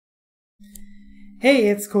Hey,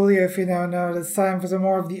 it's Coolio if you don't know. It's time for some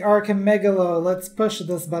more of the Archimegalo. Let's push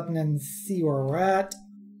this button and see where we're at.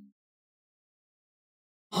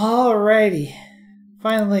 Alrighty.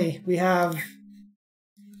 Finally, we have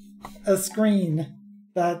a screen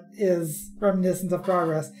that is reminiscent of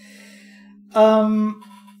progress. So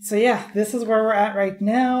yeah, this is where we're at right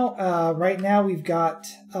now. Right now we've got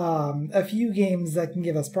a few games that can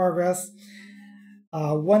give us progress.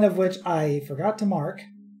 One of which I forgot to mark.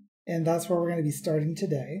 And that's where we're going to be starting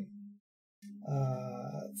today.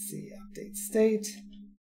 Let's see, update state.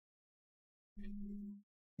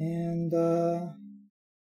 And, oh,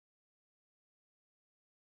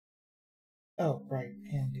 right,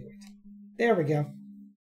 and do it. There we go.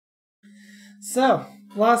 So,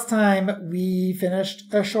 last time we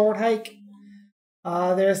finished a short hike.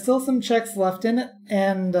 There's still some checks left in it,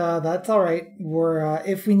 and that's alright.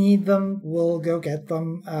 If we need them, we'll go get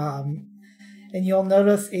them. And you'll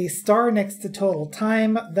notice a star next to total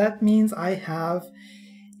time. That means I have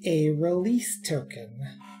a release token.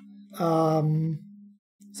 So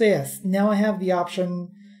yes, now I have the option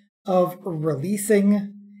of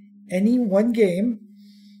releasing any one game,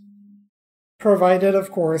 provided,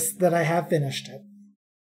 of course, that I have finished it.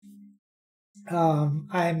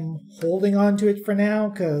 I'm holding on to it for now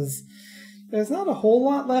because there's not a whole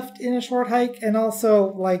lot left in a short hike, and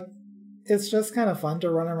also, like, it's just kind of fun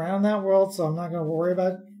to run around that world, so I'm not going to worry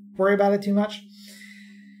about it too much.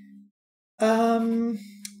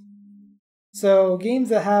 So games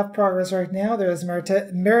that have progress right now, there's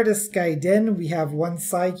Meritus Gaiden. We have one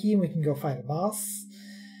side key and we can go fight a boss.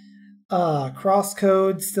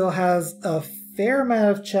 Crosscode still has a fair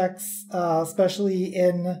amount of checks, especially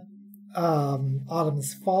in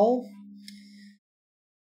Autumn's Fall.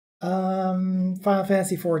 Final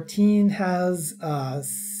Fantasy XIV has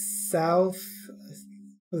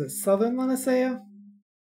Southern Lanacea?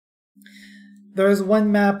 There's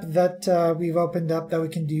one map that we've opened up that we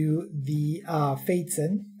can do the fates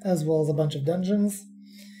in, as well as a bunch of dungeons.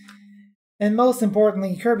 And most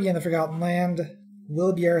importantly, Kirby and the Forgotten Land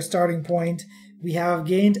will be our starting point. We have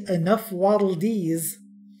gained enough Waddle Dees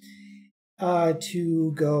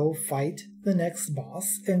to go fight the next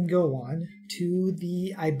boss and go on to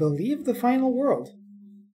I believe, the final world.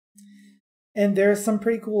 And there's some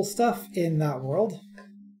pretty cool stuff in that world.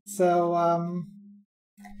 So,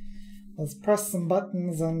 let's press some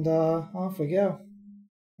buttons and off we go.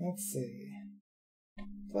 Let's see.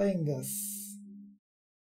 Playing this.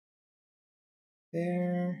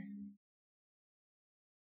 There.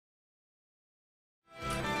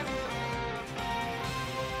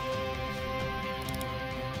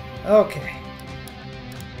 Okay.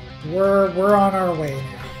 We're on our way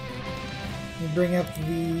now. We bring up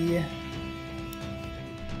the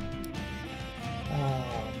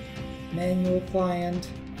manual client.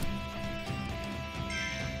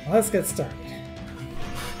 Let's get started.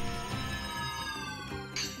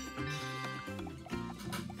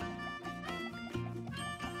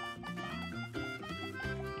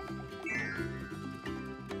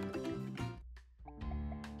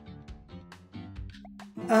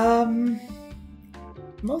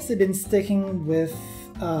 Mostly been sticking with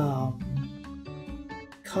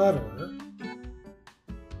Cutter.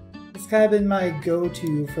 It's kind of been my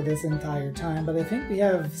go-to for this entire time, but I think we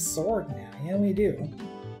have Sword now. Yeah, we do.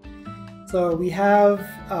 So we have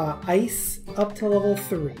Ice up to level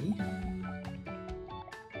 3.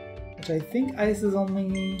 Which I think Ice is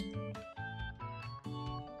only...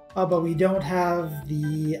 Oh, but we don't have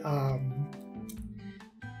the...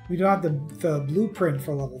 we don't have the blueprint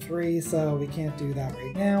for level 3, so we can't do that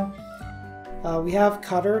right now. We have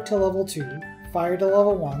Cutter to level 2, Fire to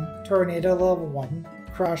level 1, Tornado level 1,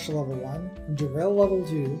 Crash level 1, Drill level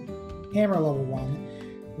 2, Hammer level 1,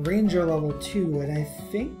 Ranger level 2, and I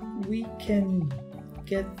think we can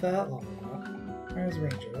get that level up. Where's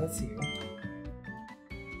Ranger? Let's see.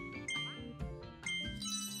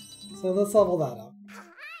 So let's level that up.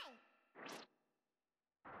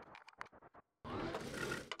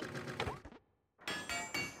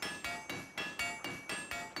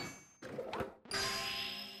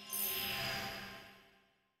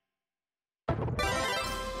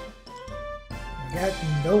 We got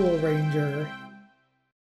Noble Ranger.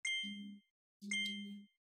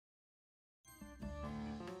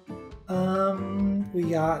 We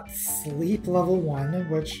got Sleep level 1,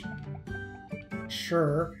 which,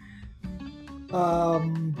 sure.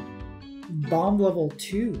 Bomb level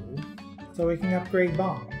 2, so we can upgrade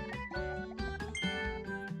Bomb.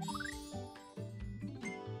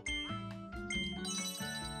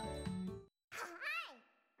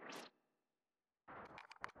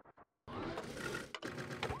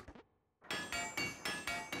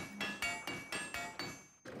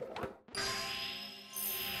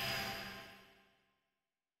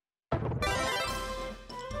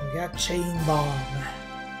 We got Chain Bomb.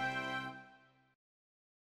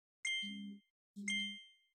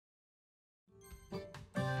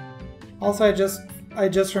 Also, I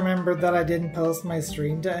just remembered that I didn't post my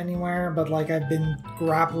stream to anywhere, but like I've been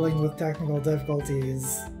grappling with technical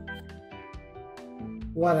difficulties.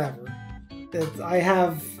 Whatever. I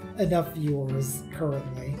have enough viewers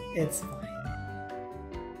currently. It's fine.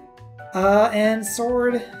 And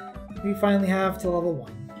sword, we finally have to level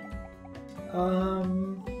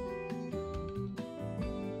 1.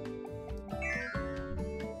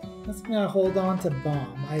 That's gonna hold on to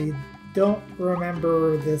bomb. I don't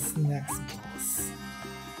remember this next boss.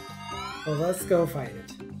 So let's go fight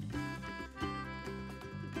it.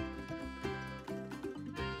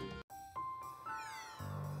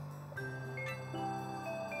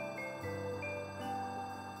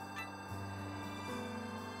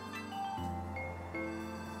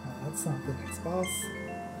 That's not the next boss.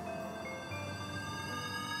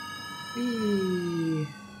 Whee!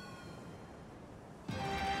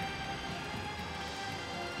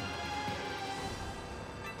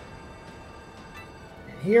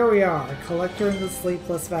 And here we are, Collector in the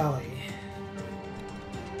Sleepless Valley.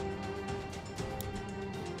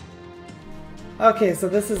 Okay, so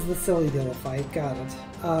this is the Silly Dillo fight, got it.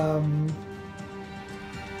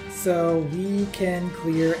 So we can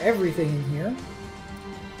clear everything in here.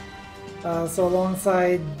 So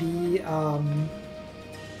alongside the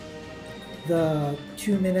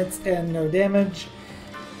 2 minutes and no damage,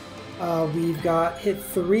 we've got hit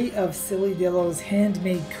 3 of Silly Dillo's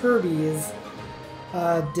handmade Kirby's.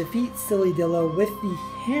 Defeat Silly Dillo with the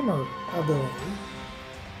hammer ability.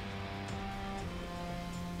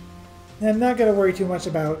 I'm not going to worry too much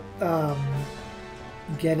about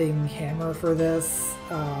getting hammer for this.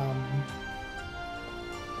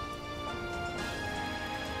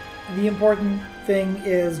 The important thing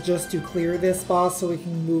is just to clear this boss so we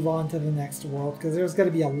can move on to the next world, because there's going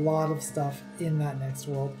to be a lot of stuff in that next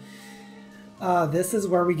world. This is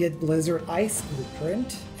where we get Blizzard Ice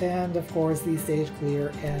Blueprint, and of course the stage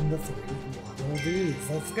clear and the 3 Waddle Dees.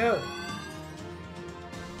 Let's go!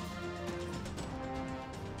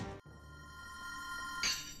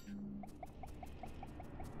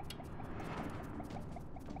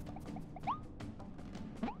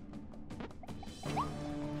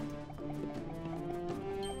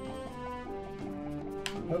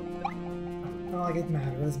 Not like it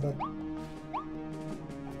matters, but...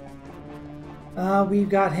 we've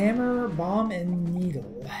got hammer, bomb, and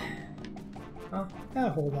needle. Oh,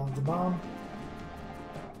 gotta hold on to bomb.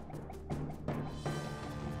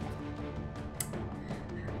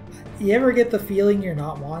 You ever get the feeling you're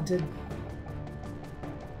not wanted?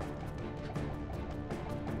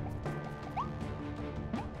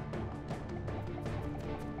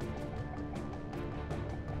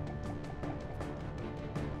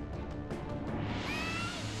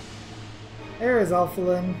 There is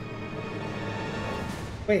Alphalin.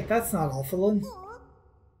 Wait, that's not Alphalin.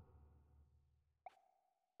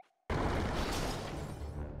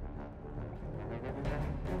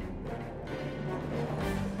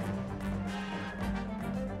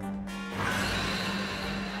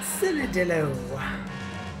 Cynadillo.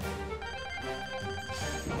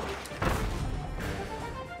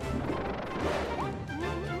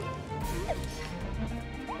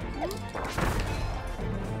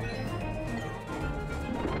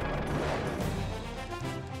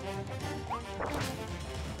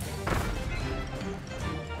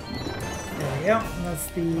 Yep, that's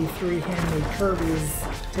the 3 handmade Kirby's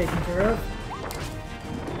taken care of.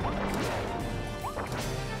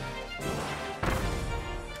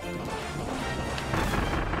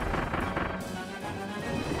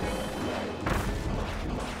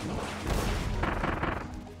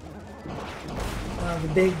 The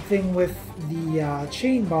big thing with the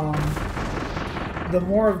chain bomb, the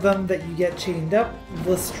more of them that you get chained up,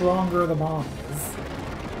 the stronger the bomb is.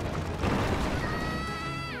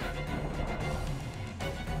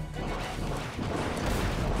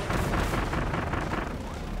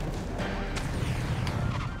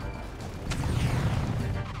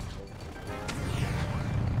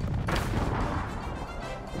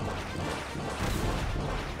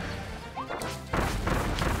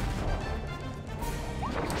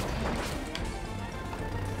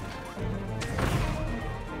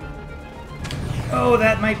 Oh,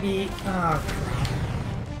 that might be... Oh,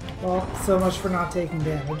 crap. Well, so much for not taking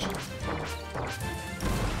damage.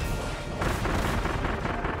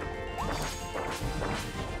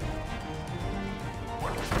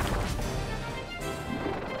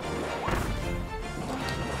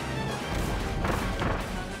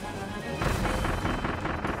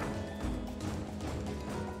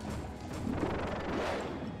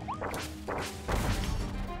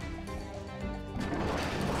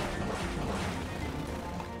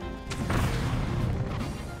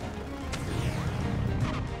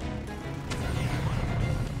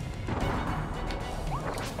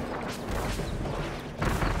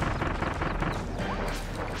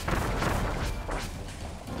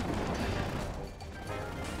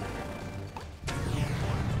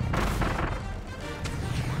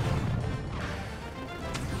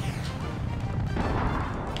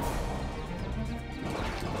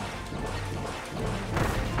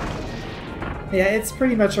 Yeah, it's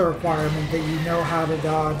pretty much a requirement that you know how to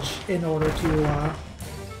dodge in order to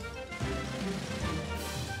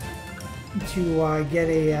get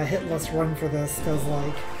a hitless run for this, because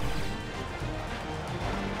like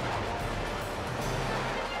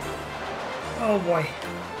oh boy.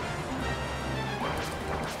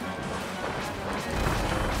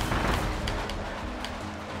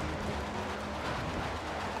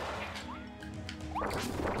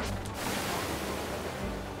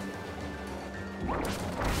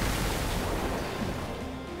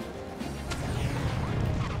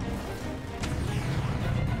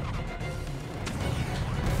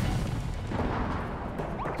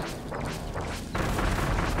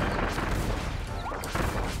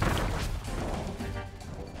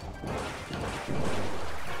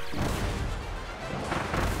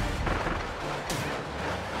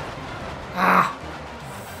 Ah!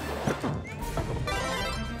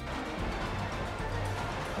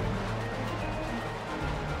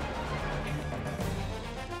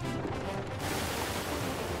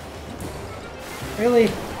 Really?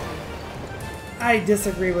 I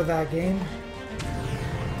disagree with that game.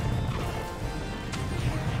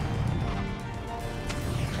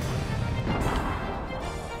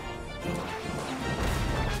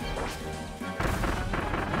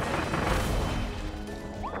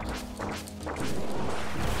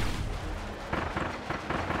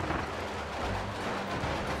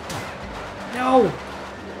 No!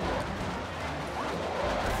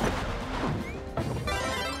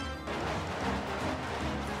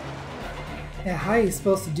 Yeah, how are you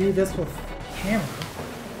supposed to do this with hammer?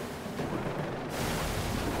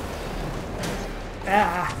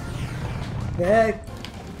 Ah! That...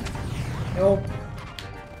 Nope.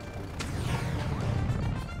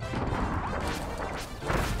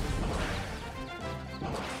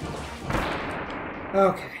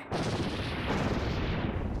 Okay.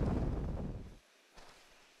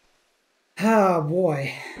 Oh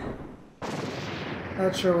boy.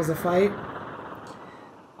 That sure was a fight.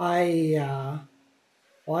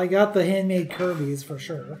 Well, I got the handmade Kirby's for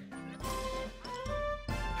sure.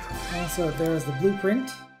 Also, there's the blueprint.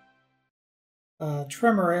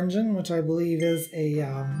 Tremor engine, which I believe is a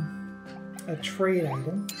trade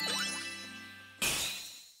item.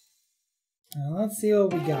 Now, let's see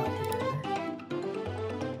what we got here.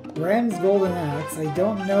 Bram's golden axe. I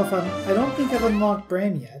don't think I've unlocked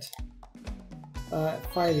Bram yet. 5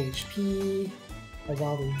 HP. A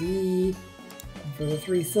Waddle Dee. And for the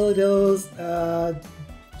 3 Sillidos,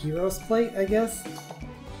 Hero's Plate, I guess.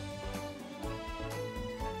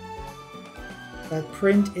 That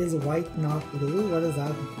print is white, not blue. What does that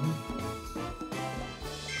mean?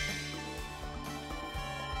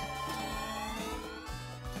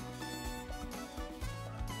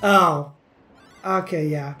 Oh. Okay,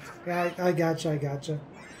 yeah. I gotcha.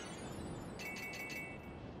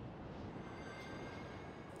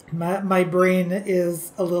 My brain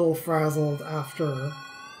is a little frazzled after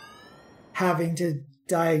having to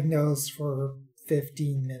diagnose for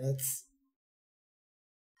 15 minutes.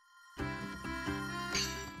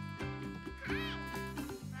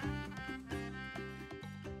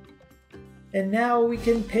 And now we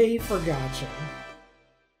can pay for gacha.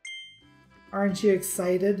 Aren't you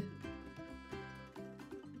excited?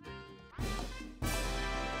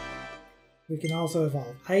 We can also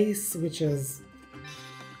evolve ice, which is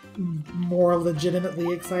more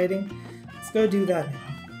legitimately exciting. Let's go do that now.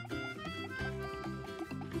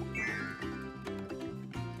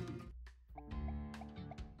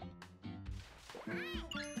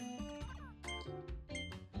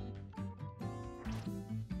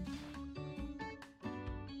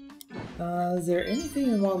 Is there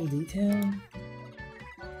anything in Waddle Dee Town?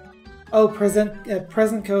 Oh, present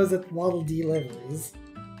codes at Waddle Dee liveries.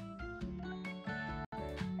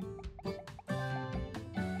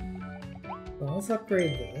 Well, let's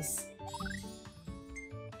upgrade this.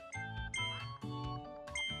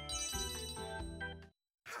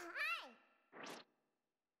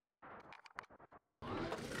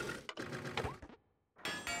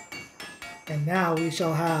 And now we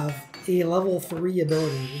shall have a level 3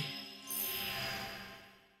 ability.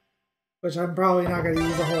 Which I'm probably not going to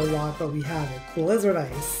use a whole lot, but we have it. Blizzard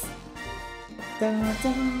Ice. Da,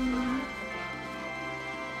 da.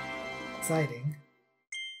 Exciting.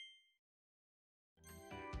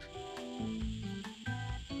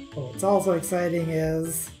 What's also exciting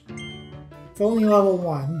is it's only level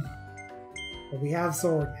 1, but we have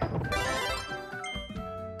Sword now.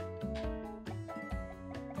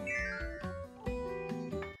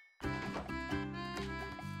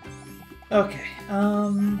 Okay,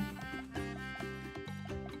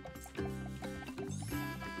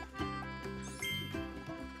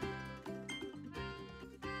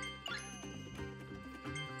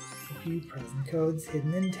 few present codes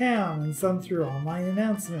hidden in town and some through online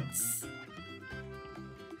announcements.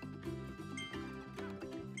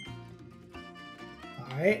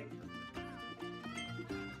 Alright.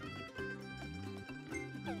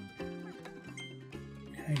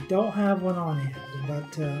 I don't have one on hand,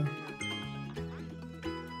 but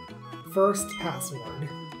first password.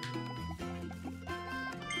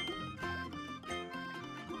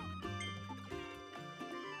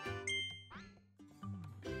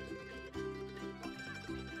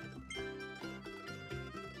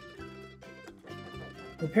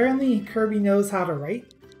 Apparently Kirby knows how to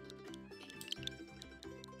write.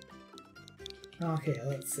 Okay,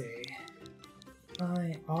 let's see.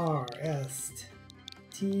 IRSTBASSWORD,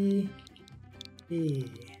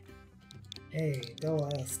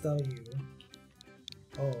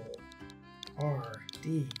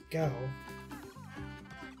 go.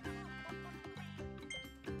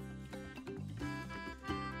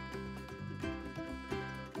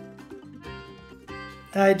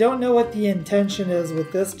 I don't know what the intention is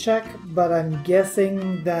with this check, but I'm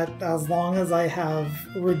guessing that as long as I have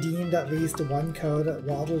redeemed at least one code at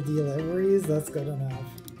Waddle Deliveries, that's good enough.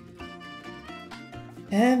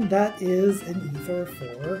 And that is an ether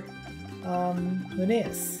for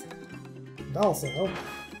Linnaeus. And also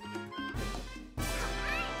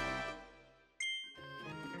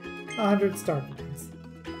 100 star points.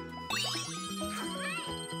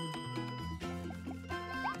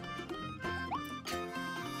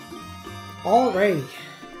 Alrighty.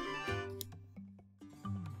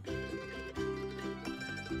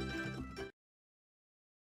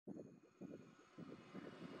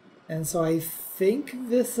 And so I think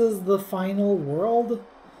this is the final world.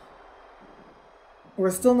 We're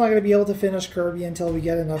still not going to be able to finish Kirby until we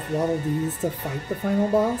get enough Waddle Dees to fight the final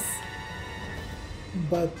boss.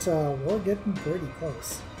 But we're getting pretty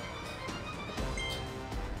close.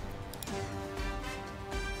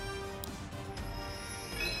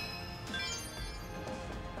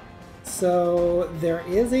 So there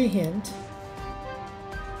is a hint.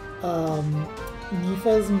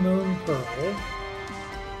 Nifa's Moon Pearl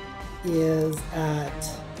is at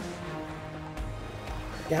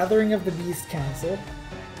Gathering of the Beast Council,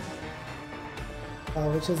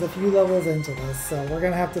 which is a few levels into this, so we're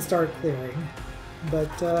gonna have to start clearing.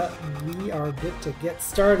 But we are good to get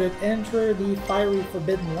started. Enter the Fiery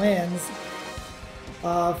Forbidden Lands.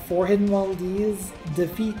 4 hidden Waddle Dees,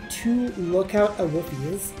 defeat 2 Lookout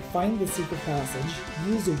Awoofies, find the secret passage,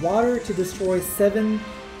 use water to destroy 7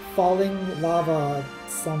 falling lava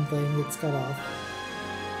something that's cut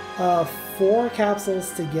off, 4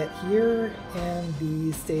 capsules to get here, and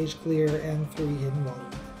the stage clear, and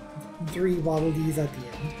 3 Waddle Dees at the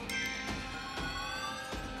end.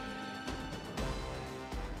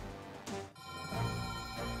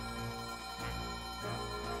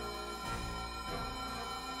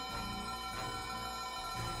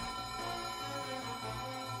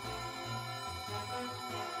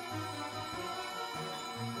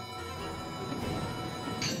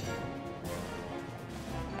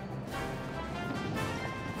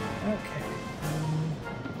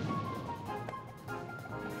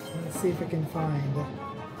 See if I can find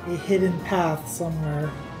a hidden path somewhere.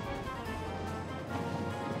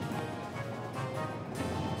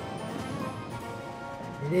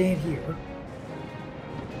 It ain't here.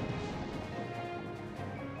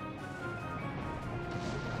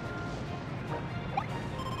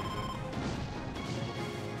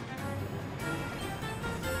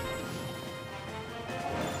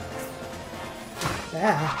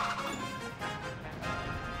 Ah.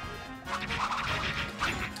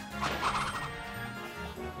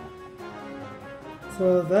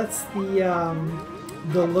 So that's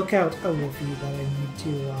the Lookout Awoofi that I need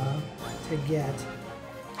to get.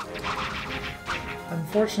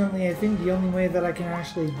 Unfortunately, I think the only way that I can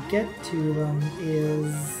actually get to them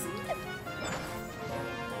is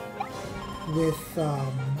with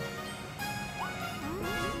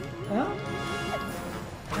well,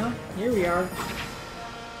 here we are.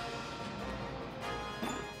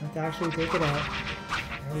 I have to actually take it out.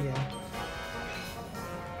 There we go.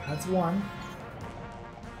 That's one.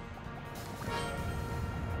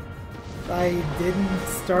 I didn't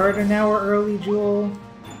start an hour early, Jewel.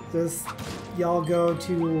 Just y'all go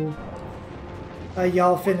to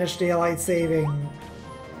y'all finish daylight saving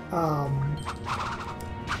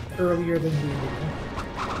earlier than we do.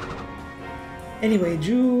 Anyway,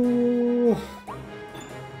 Jewel.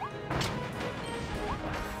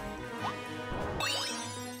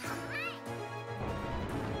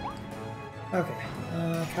 Okay,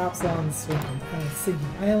 Capsule on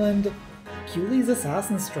Sinking Island, Cooley's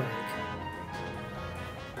Assassin Strike.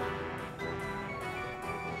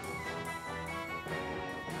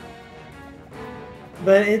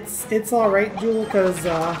 But it's all right, Jewel, because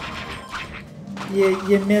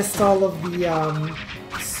you missed all of the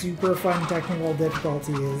super fun technical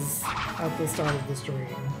difficulties at the start of the stream.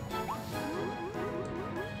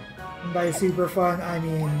 And by super fun, I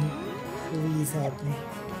mean, please help me.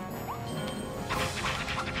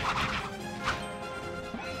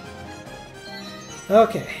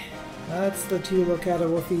 Okay, that's the 2 Locata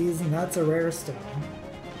Woofies, and that's a rare stone.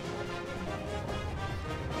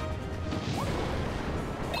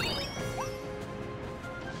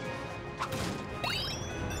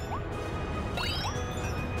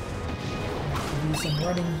 Do some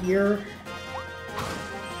running here.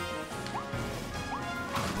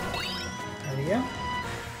 There we go.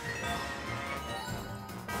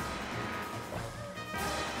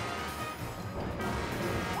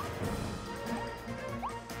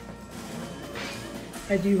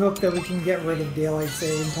 I do hope that we can get rid of daylight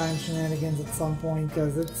saving time shenanigans at some point,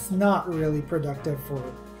 because it's not really productive for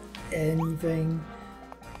anything.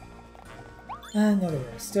 Another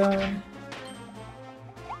rare stone.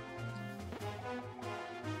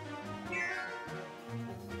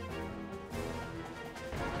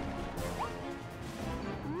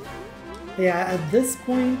 Yeah, at this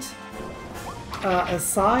point,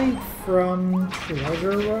 aside from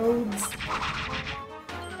treasure roads,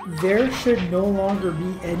 there should no longer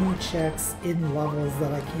be any checks in levels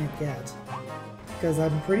that I can't get. Because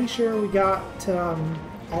I'm pretty sure we got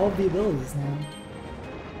all of the abilities now.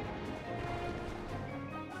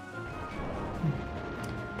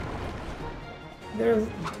 There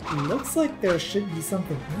looks like there should be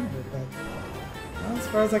something here, but not as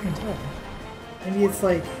far as I can tell. Maybe it's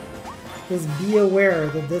like, just be aware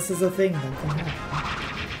that this is a thing that can happen.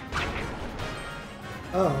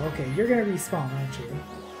 Oh, okay, you're gonna respawn, aren't you?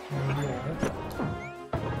 There you are.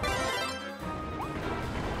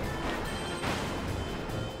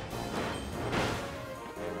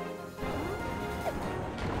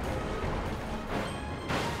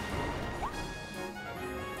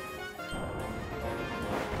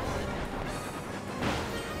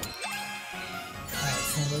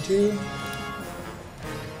 That's number 2.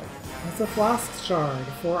 That's a flask shard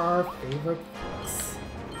for our favorite fox.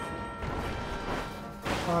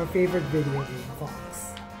 Our favorite video game fox.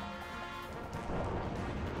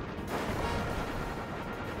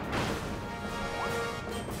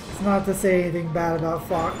 It's not to say anything bad about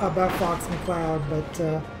Fox McCloud,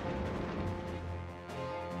 but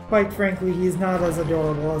quite frankly, he's not as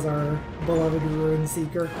adorable as our beloved Ruin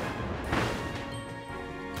Seeker.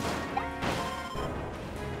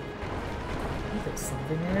 There's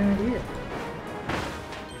something around here.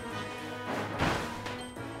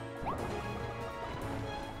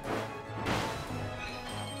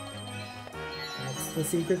 That's the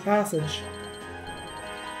secret passage.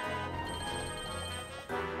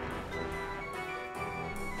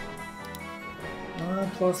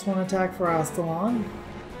 +1 attack for Astalon.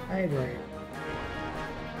 Hydrate.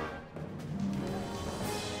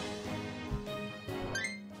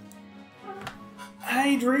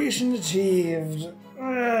 Hydration achieved.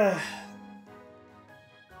 Ugh.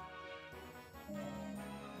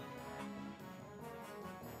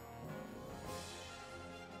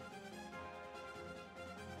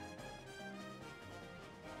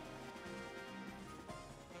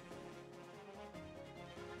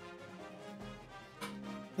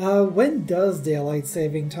 When does daylight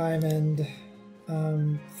saving time end?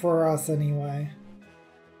 For us anyway.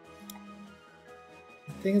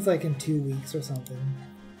 I think it's like in 2 weeks or something.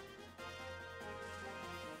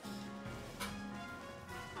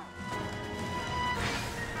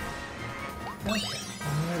 Okay,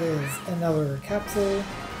 and that is another capsule.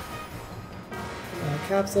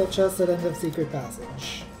 Capsule chest at end of secret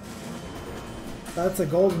passage. That's a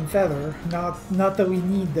golden feather. Not that we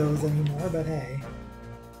need those anymore, but hey.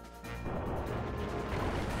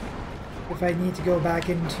 If I need to go back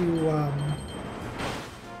into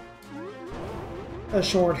a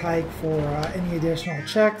short hike for any additional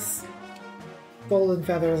checks, golden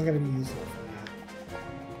feather is going to be useful for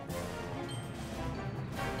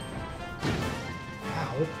that.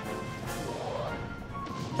 Ow.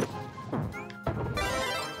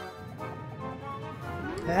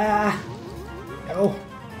 Ah! No!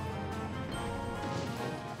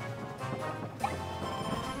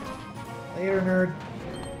 Later, nerd.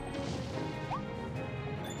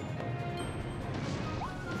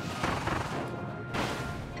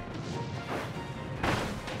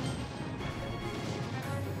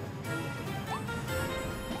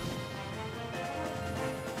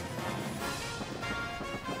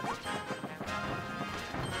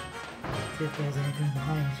 See if there's anything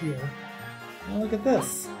behind here. Oh, look at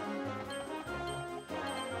this.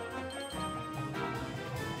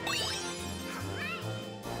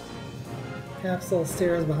 Capsule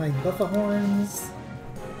stairs behind Buffahorns.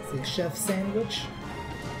 See a chef sandwich.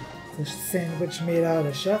 It's a sandwich made out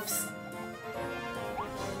of chefs.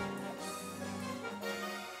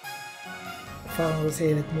 Farmers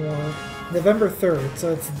hate it more. November 3rd,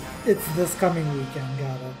 so it's this coming weekend,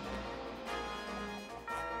 got it.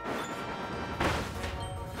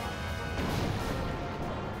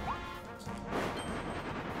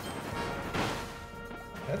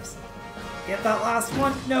 Oops. Get that last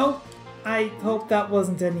one! No! I hope that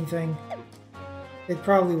wasn't anything. It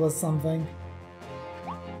probably was something.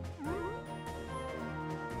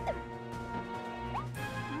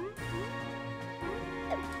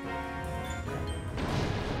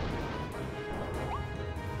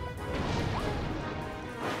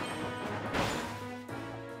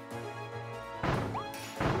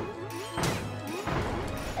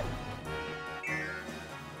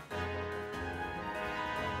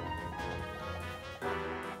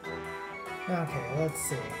 Okay, let's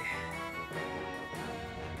see.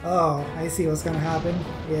 Oh, I see what's gonna happen.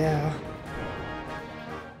 Yeah.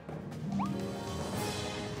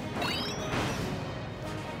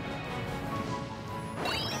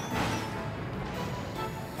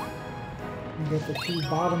 Get the two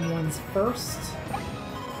bottom ones first.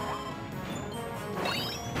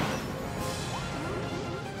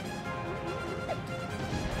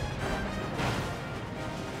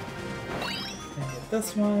 And get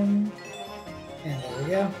this one. And there we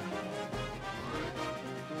go.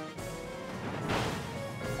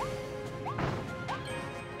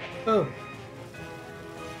 Boom.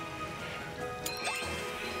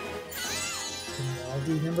 Waddle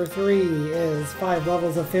Dee number 3 is 5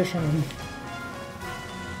 levels of fishing.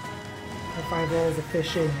 Or 5 levels of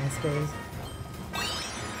fishing, I suppose.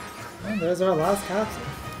 And there's our last capsule.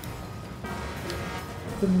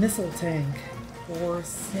 The missile tank for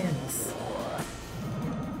Samus.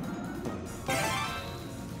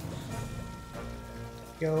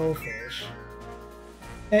 Go fish.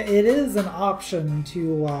 It is an option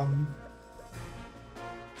to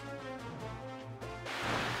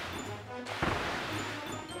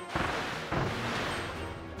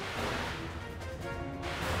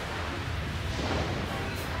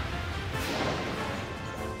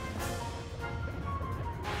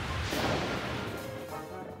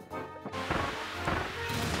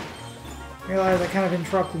realize I kind of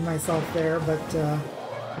interrupted myself there, but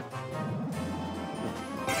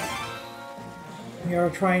we are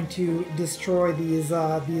trying to destroy these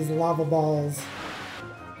lava balls.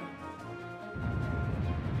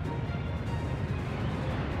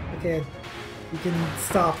 Okay, you can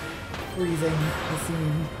stop freezing the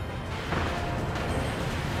scene.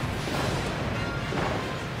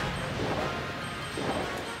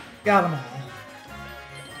 Got them all.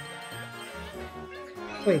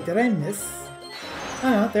 Wait, did I miss? Oh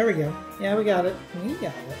no, there we go. Yeah, we got it. We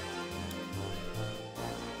got it.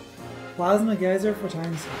 Plasma geyser for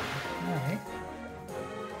time swing. Alright.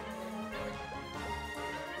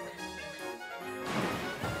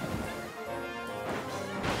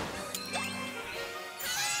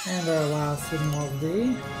 And our last hidden Waddle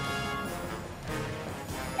Dee.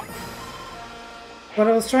 What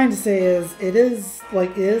I was trying to say is, it is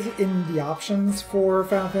in the options for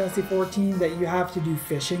Final Fantasy XIV that you have to do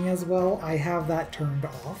fishing as well. I have that turned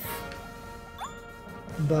off.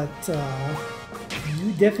 But,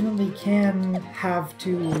 you definitely can have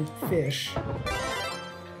to fish.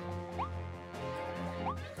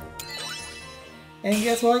 And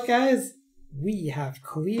guess what, guys? We have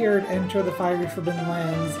cleared Enter the Fiery Forbidden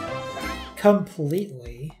Lands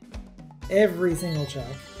completely. Every single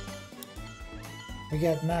check. We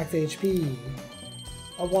got max HP,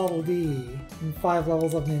 a Waddle Dee, and 5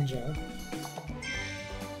 levels of Ninja.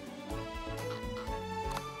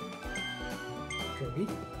 Kirby.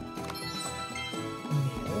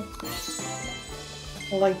 Neil.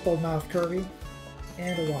 A light bulb mouth Kirby.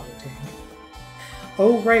 And a water tank.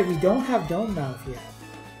 Oh right, we don't have Dome Mouth yet.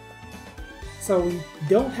 So we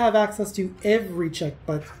don't have access to every check,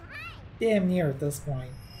 but damn near at this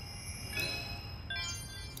point.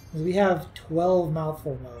 We have 12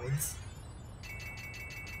 mouthful modes.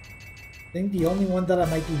 I think the only one that I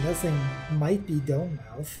might be missing might be Dome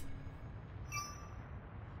Mouth.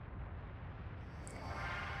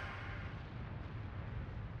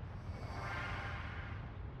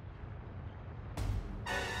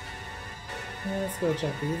 Let's go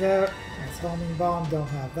check these out. That's Homing Bomb, don't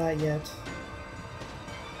have that yet.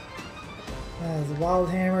 As Wild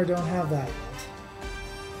Hammer, don't have that yet.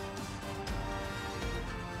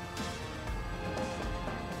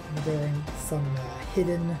 Bearing some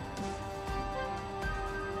hidden.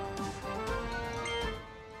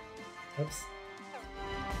 Oops.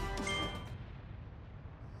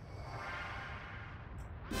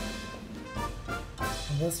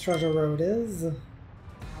 this treasure road is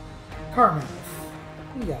Carmouth.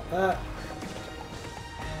 We got that.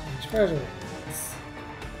 And treasure roads.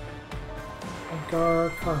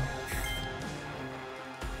 Edgar Carmouth.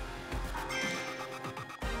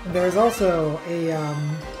 And there's also a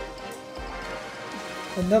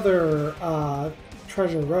another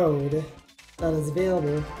treasure road that is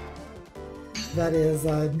available that is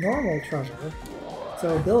a normal treasure,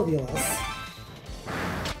 so Bilviolus.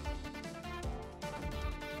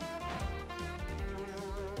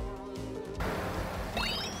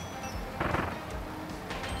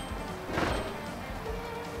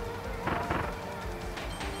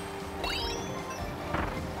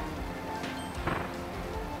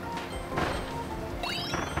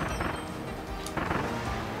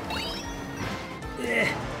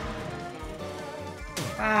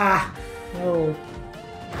 Ah, no.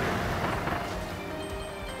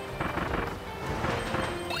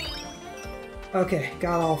 Okay,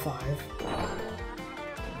 got all 5.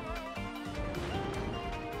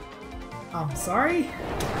 I'm sorry?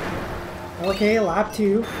 Okay, lap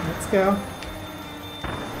 2. Let's go.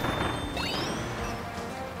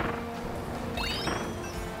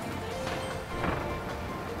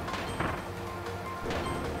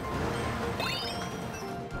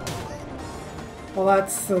 Well,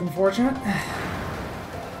 that's unfortunate.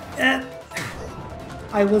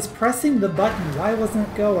 I was pressing the button. Why wasn't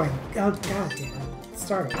it going? Oh, god damn it.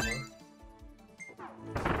 Start over.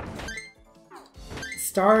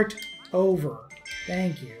 Start over.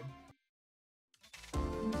 Thank you.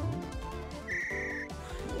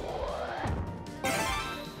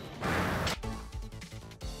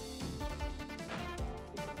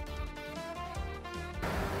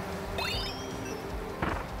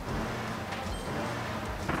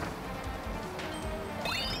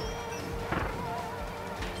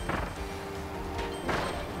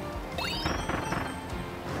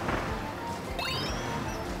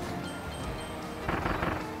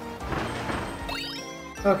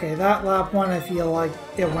 Okay, that lap 1 I feel like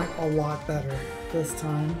it went a lot better this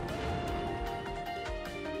time.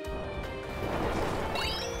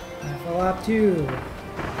 And for lap 2.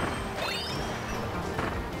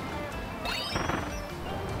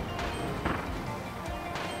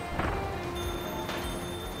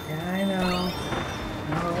 Yeah, I know.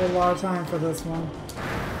 Not a whole lot of time for this one.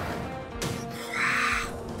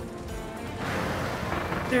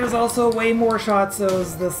 There's also way more shot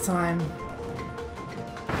zones this time.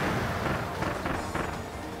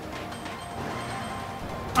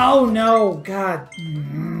 Oh no, god.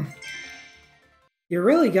 You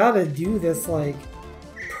really gotta do this, like,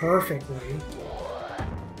 perfectly.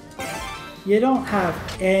 You don't have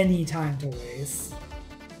any time to waste.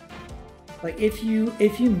 Like, if you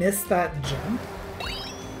miss that jump,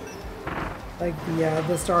 like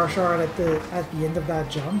the star shard at the end of that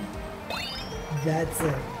jump, that's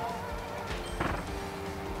it.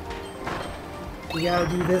 You gotta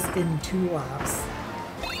do this in 2 laps.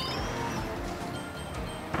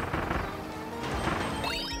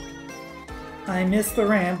 I missed the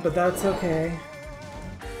ramp, but that's okay.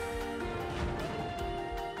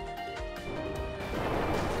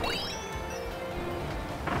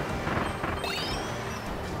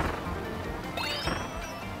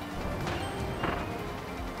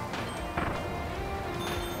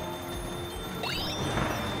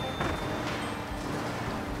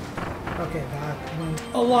 Okay, that went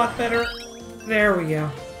a lot better. There we go.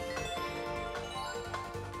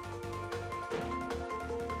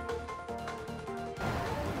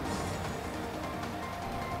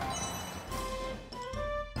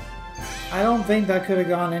 I don't think that could have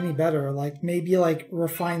gone any better. Like, maybe, like,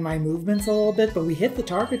 refine my movements a little bit, but we hit the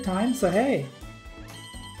target time, so hey.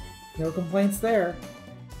 No complaints there.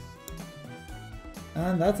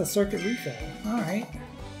 And that's a circuit refill. Alright.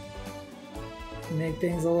 Make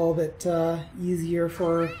things a little bit easier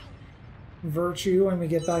for Virtue when we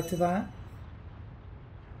get back to that.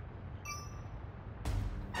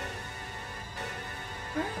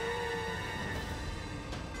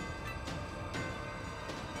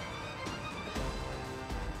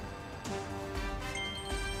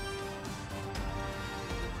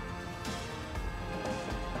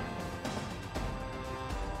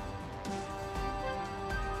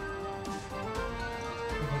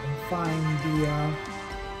 Find the other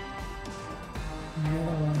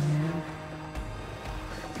one here.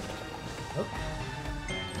 Oh.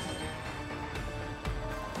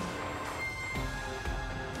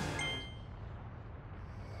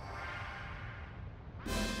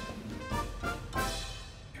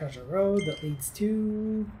 Treasure road that leads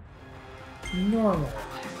to normal.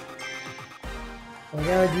 So I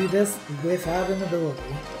gotta do this without an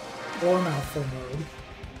ability or mouthful mode.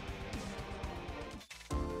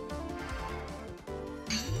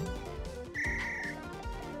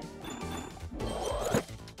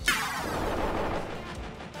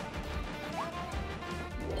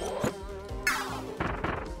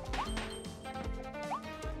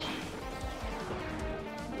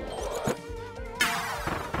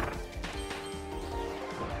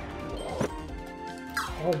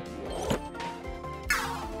 Oh.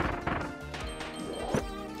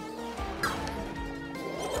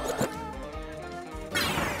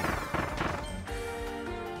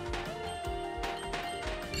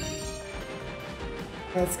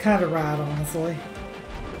 That's kind of rad, honestly.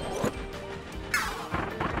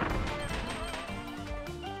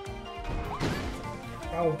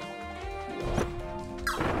 Oh.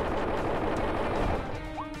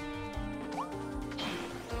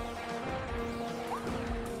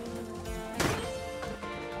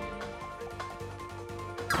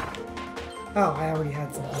 Oh, I already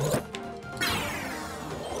had something.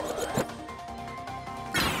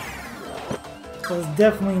 That was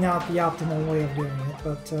definitely not the optimal way of doing it,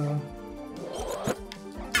 but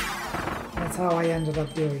that's how I ended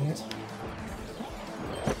up doing it.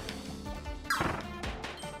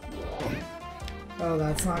 Oh,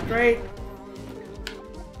 that's not great.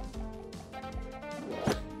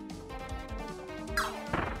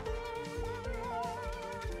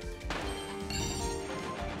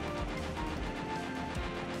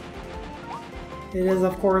 It is,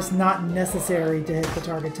 of course, not necessary to hit the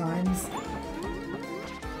target times.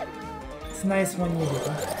 It's nice when you do.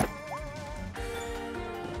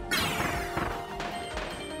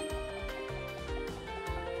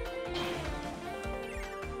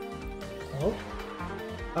 Oh.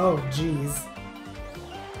 Oh, jeez.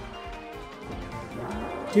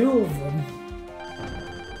 2 of them.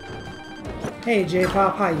 Hey,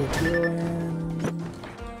 J-Pop, how you doing?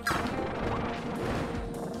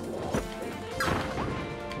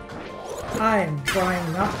 I'm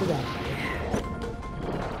trying not to die.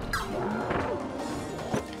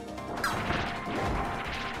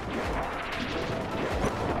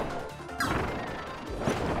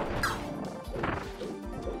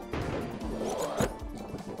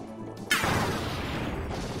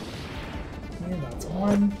 And that's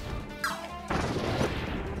 1.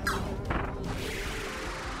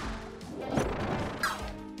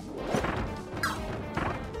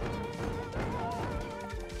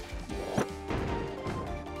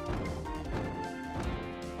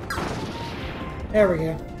 There we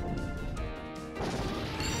go.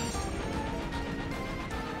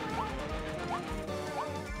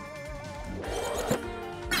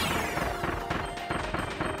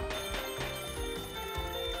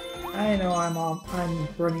 I know I'm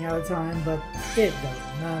running out of time, but it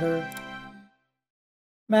doesn't matter.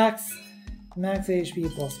 Max HP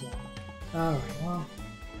 +1. Alright, well.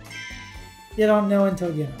 You don't know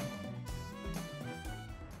until you know.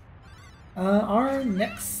 Our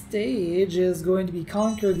next stage is going to be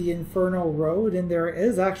Conquer the Infernal Road, and there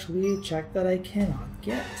is actually a check that I cannot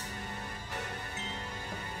get.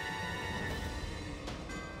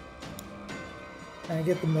 Can I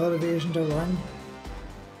get the motivation to run?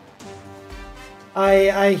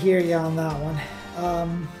 I hear you on that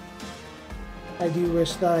one. I do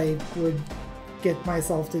wish that I would get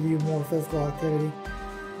myself to do more physical activity.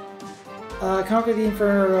 Conquer the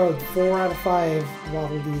Infernal Road, 4 out of 5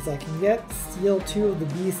 Waddle Dees I can get. Steal 2 of the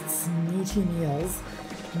Beast's meaty meals.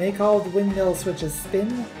 Make all the windmill switches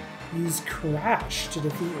spin. Use Crash to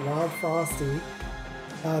defeat Wild Frosty.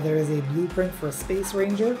 There is a blueprint for a Space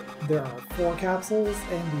Ranger. There are 4 capsules,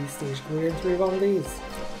 and the stage clear in 3 Waddle Dees.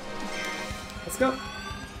 Let's go!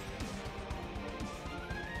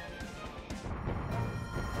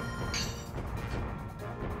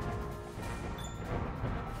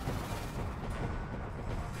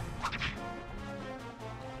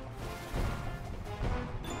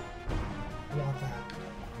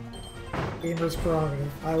 Gamer's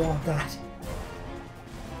prerogative. I want that.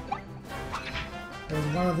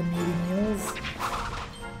 There's one of the meaty meals.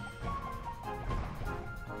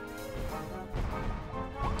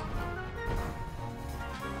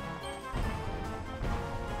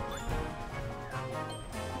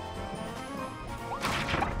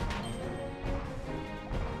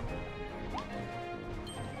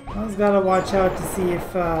 I just gotta watch out to see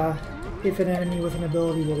if an enemy with an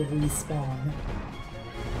ability will respawn.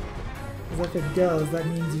 Because if it does, that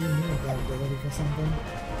means you need that ability for something.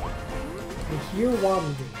 I hear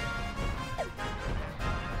Waddle Dee.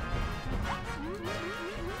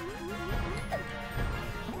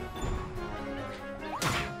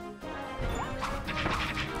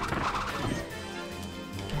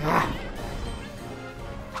 Ah.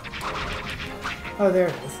 Oh, there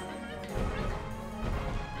it is.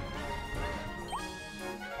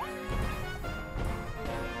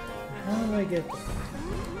 How do I get there?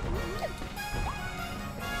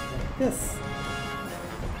 This.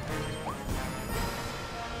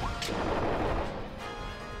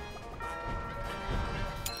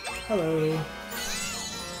 Hello.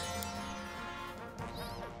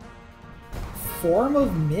 Form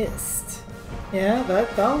of Mist. Yeah,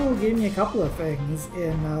 that will give me a couple of things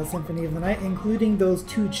in Symphony of the Night, including those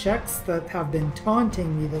 2 checks that have been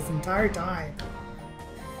taunting me this entire time.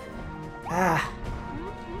 Ah.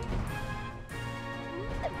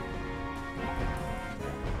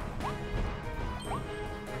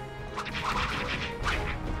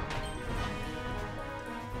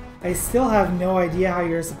 I still have no idea how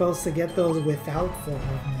you're supposed to get those without Form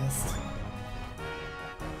of Mist.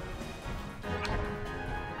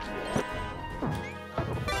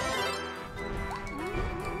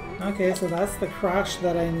 Okay, so that's the crash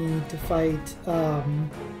that I need to fight.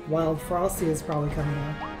 Wild Frosty is probably coming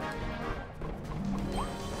up.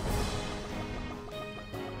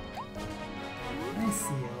 I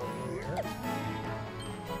see it over there.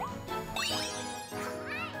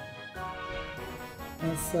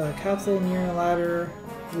 That's a capsule near a ladder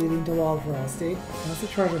leading to Wild Frosty. That's a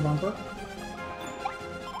treasure bumper.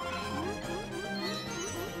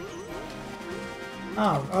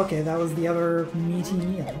 Oh, okay, that was the other meaty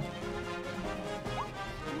meal.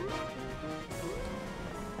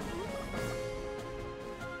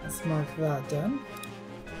 Let's mark that done.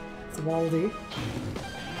 It's a Waddle Dee.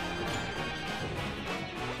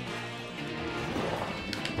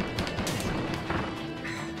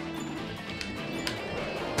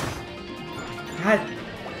 God.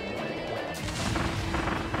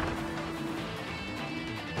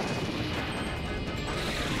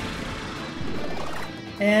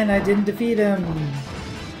 And I didn't defeat him.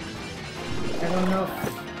 I don't know if,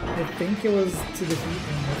 I think it was to defeat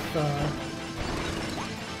him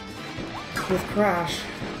with Crash.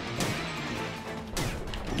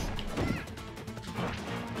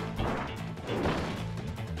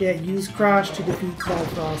 Yeah, use Crash to defeat Cloud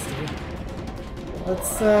Frosty. Let's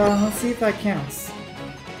see if that counts.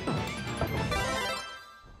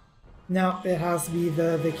 No, it has to be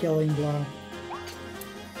the killing blow.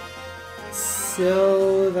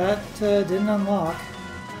 So that didn't unlock.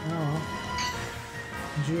 Oh.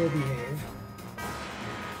 Jewel behave.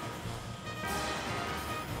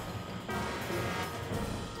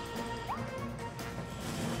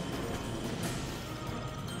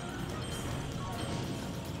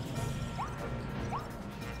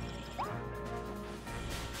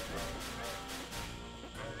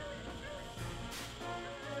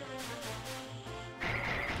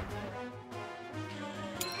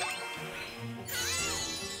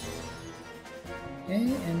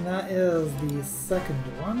 Okay, and that is the second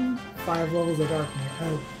one. 5 levels of Dark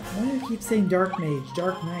Mage. Why do I keep saying Dark Mage?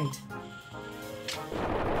 Dark Knight.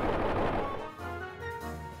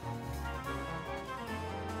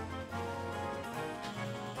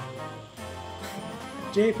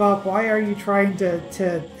 J-Pop, why are you trying to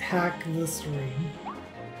hack the stream?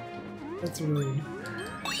 That's rude.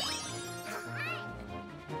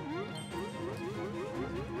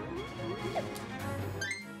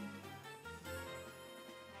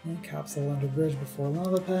 Capsule under bridge before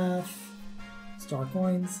lava path. Star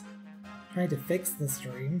coins. Trying to fix the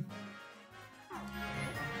stream.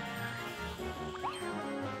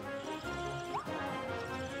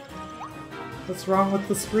 What's wrong with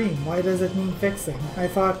the stream? Why does it need fixing? I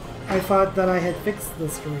thought that I had fixed the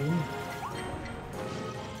stream.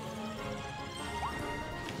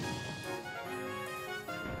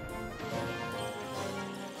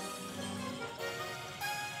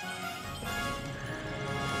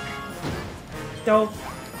 Dope.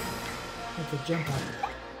 Have to jump up.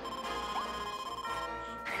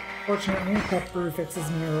 Fortunately, Pepper fixes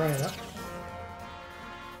me right up.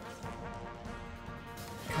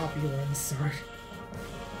 Copyright sword.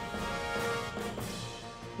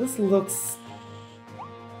 This looks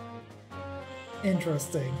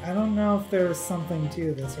interesting. I don't know if there's something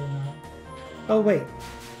to this or not. Oh wait.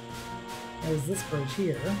 There's this bridge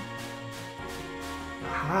here.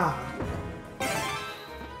 Aha.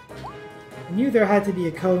 I knew there had to be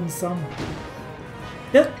a cone somewhere.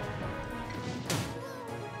 Yep.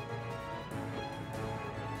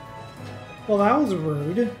 Well, that was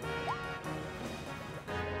rude.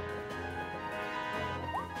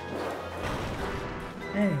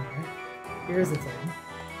 Anyway, here's the thing.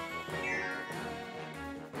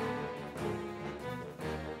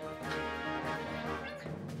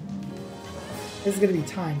 This is going to be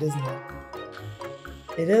timed, isn't it?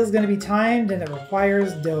 It is going to be timed, and it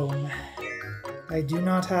requires Dome. I do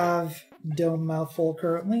not have Dome Mouthful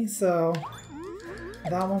currently, so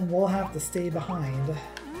that one will have to stay behind.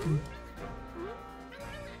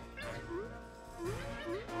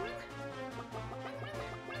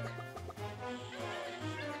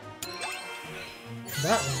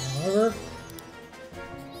 That one, however,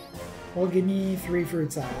 will give me 3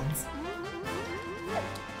 fruit salads.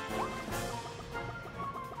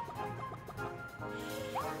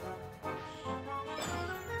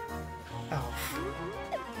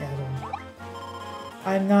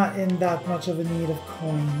 I'm not in that much of a need of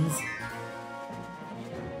coins.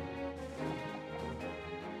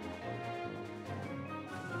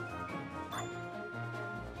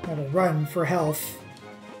 Gotta run for health.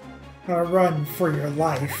 Gotta run for your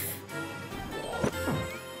life.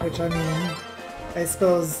 Which, I mean, I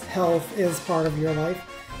suppose health is part of your life.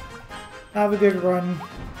 Have a good run.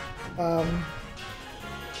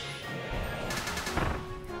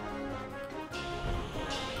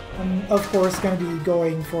 I'm, of course, going to be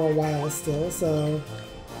going for a while still, so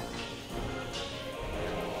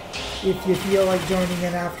if you feel like joining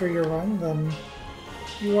in after your run, then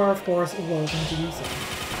you are, of course, welcome to do so.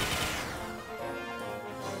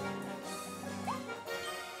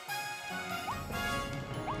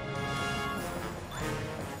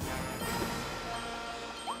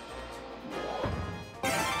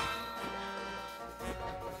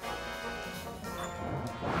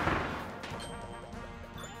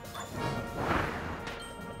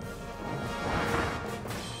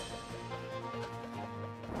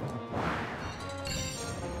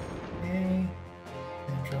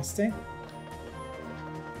 Interesting.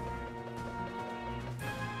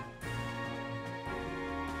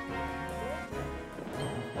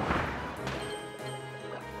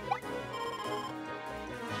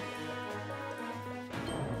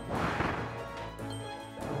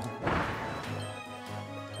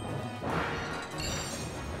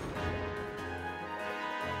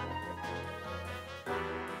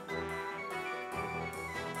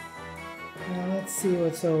 Now let's see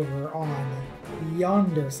what's over on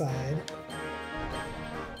yonder side.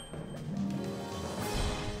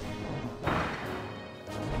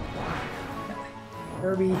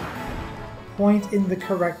 Kirby, point in the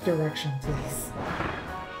correct direction, please.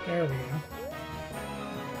 There we go.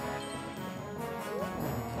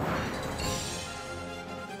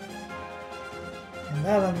 And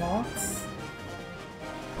that unlocks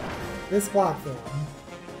this platform.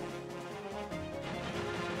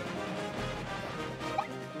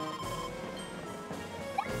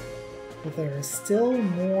 But there is still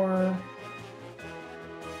more.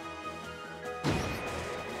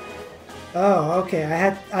 Oh, okay.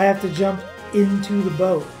 I have to jump into the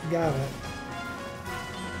boat. Got it.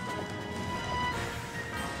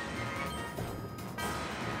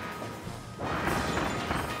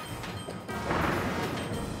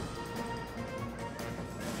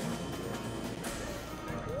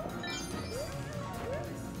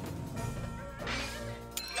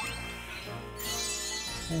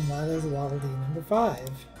 And that is Waddle Dee number 5.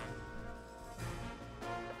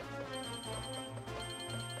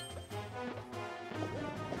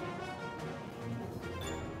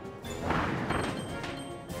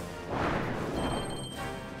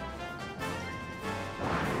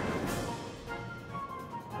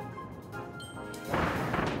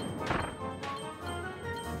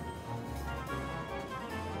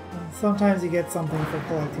 Sometimes you get something for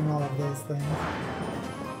collecting all of those things.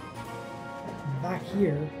 Back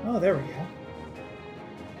here. Oh, there we go.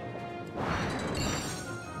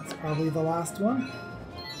 That's probably the last one.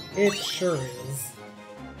 It sure is.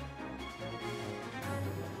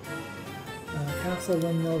 Capsule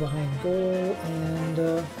windmill behind goal, and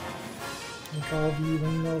we call the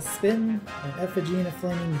windmill spin an effigy in a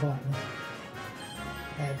flaming bun.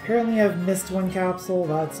 I apparently have missed one capsule,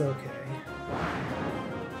 that's okay.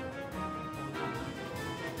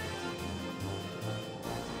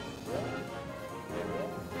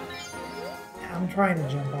 I'm trying to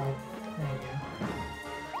jump out. There you go.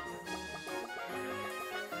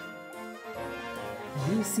 I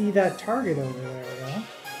do see that target over there, though.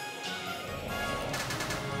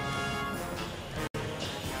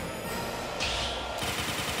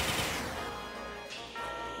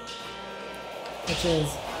 Which is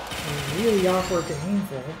really awkward to aim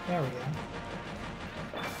for. There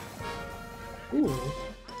we go. Ooh.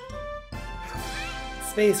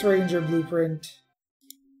 Space Ranger blueprint.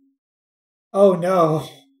 Oh no.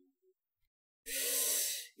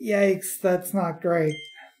 Yikes, that's not great.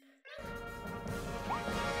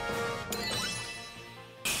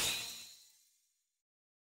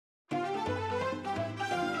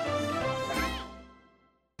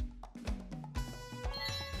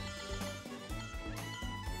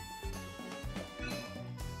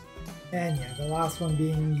 And yeah, the last one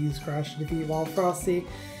being use Crash to defeat Wild Frosty.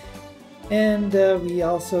 And we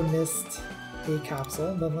also missed a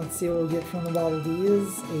capsule, but let's see what we'll get from the Waddle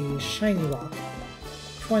Dees. A shiny rock,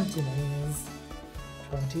 20 monies,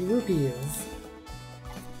 20 rupees,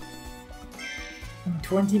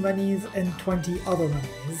 20 monies, and 20 other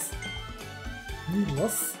monies.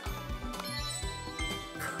 Needless.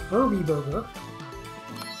 Kirby burger.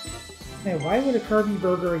 Hey, why would a Kirby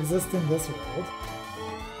burger exist in this world?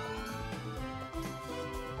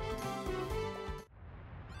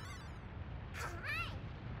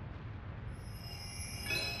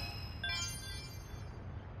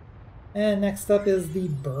 And next up is the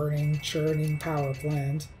burning, churning power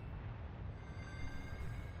plant.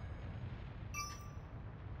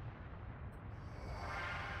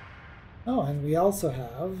 Oh, and we also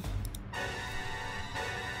have...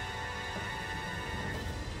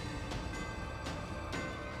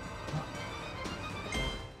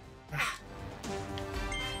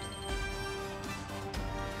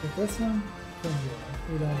 Is this one?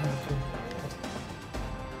 We don't have to.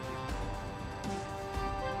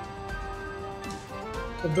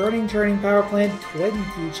 The burning churning power plant,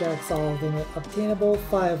 20 checks, all of them obtainable,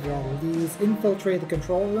 5 Waddle Dees, infiltrate the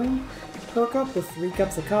control room, perk up with 3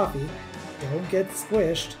 cups of coffee, don't get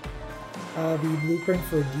squished, the blueprint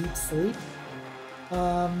for deep sleep,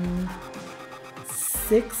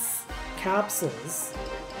 6 capsules,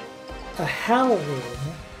 a hell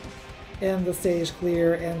room, and the stage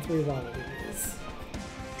clear, and 3 Waddle Dees.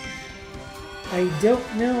 I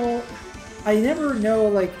don't know, I never know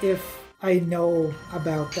like if I know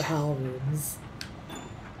about the HAL rooms.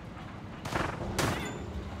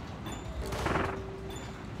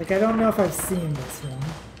 Like, I don't know if I've seen this one.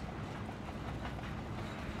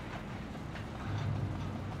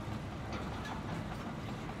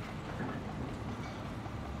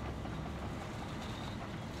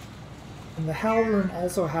 And the HAL room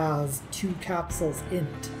also has 2 capsules in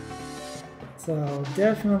it. So,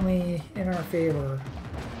 definitely in our favor.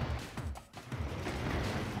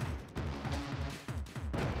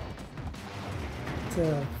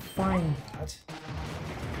 To find that.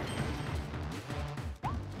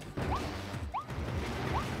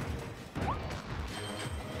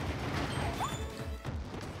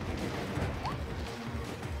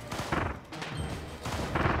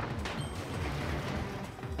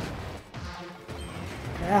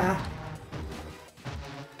 Ah.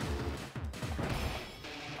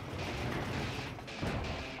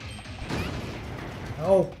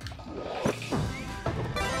 Oh.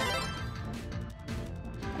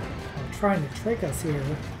 Trying to trick us here.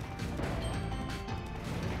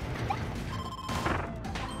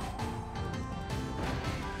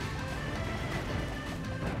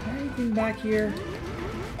 Anything back here?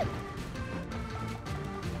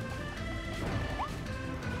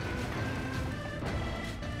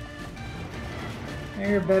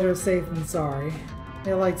 You're better safe than sorry.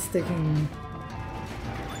 They like sticking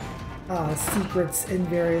secrets in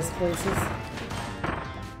various places.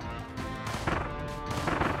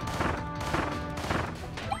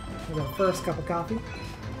 The first cup of coffee.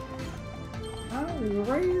 I'll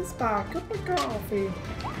raise my cup of coffee.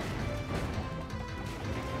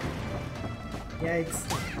 Yikes.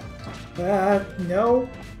 No.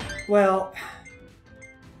 Well.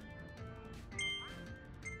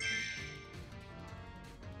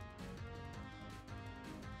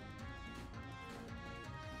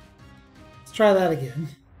 Let's try that again.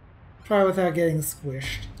 Try without getting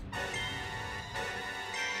squished.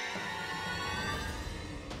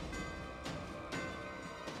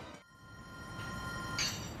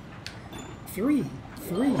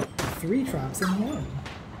 Three traps in one.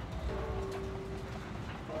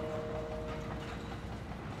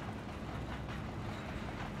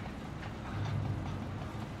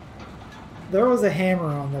 There was a hammer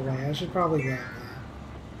on the way. I should probably grab that.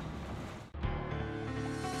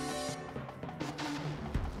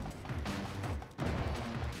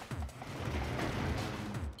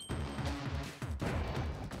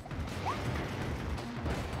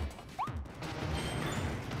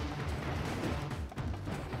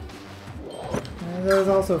 There's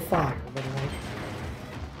also fire, but like...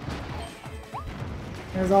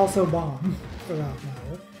 There's also bomb, for that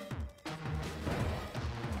matter.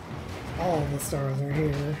 All the stars are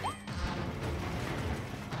here.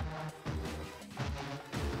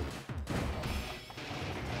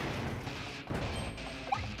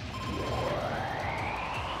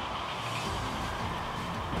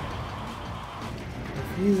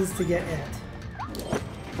 Refuses to get it.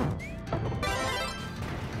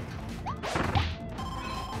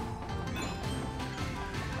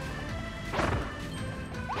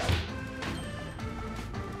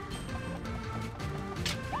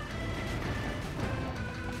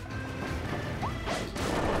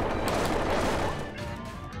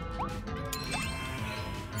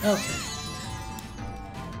 Okay.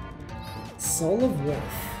 Soul of Wolf.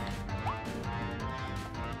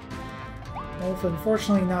 Wolf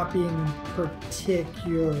unfortunately not being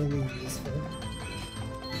particularly useful.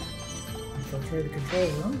 Infiltrate the control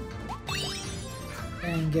room.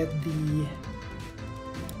 And get the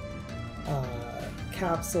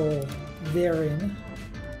capsule therein.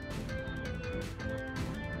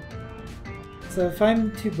 So if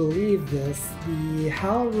I'm to believe this, the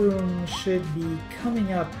Howl Room should be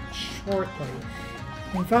coming up shortly.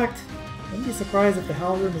 In fact, I wouldn't be surprised if the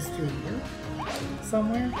Howl Room is through here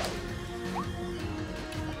somewhere.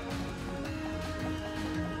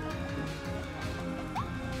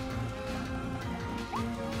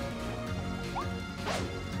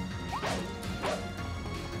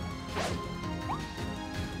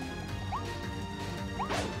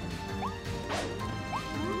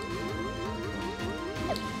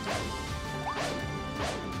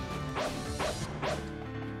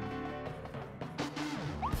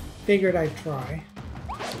 Figured I'd try.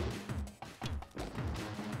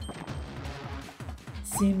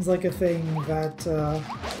 Seems like a thing that that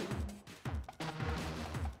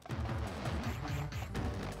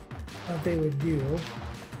they would do.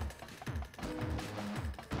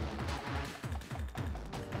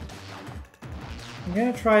 I'm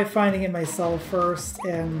gonna try finding it myself first,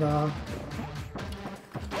 and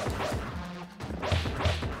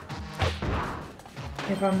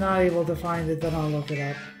if I'm not able to find it, then I'll look it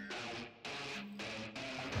up.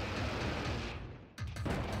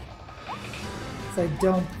 I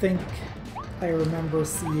don't think I remember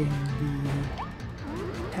seeing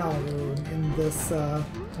the Howl Room in this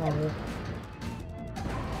level.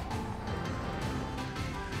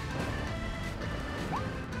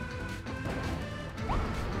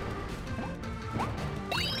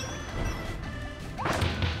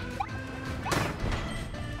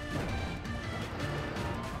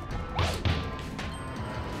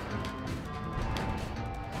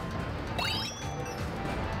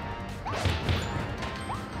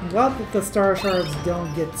 I'm glad that the star shards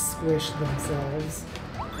don't get squished themselves.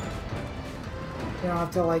 You don't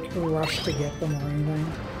have to like rush to get them or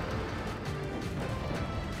anything.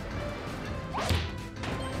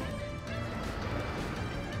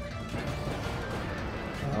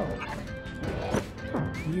 Oh.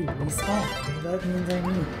 You respawn. That means I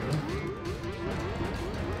need you.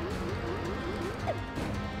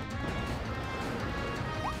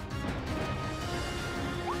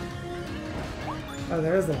 Oh,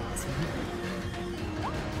 there's the last one.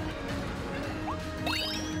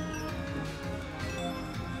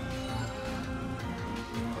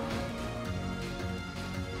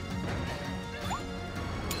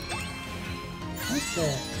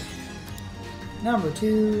 Okay. Number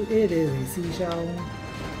 2, it is a seashell.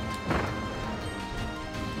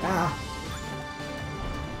 Ah!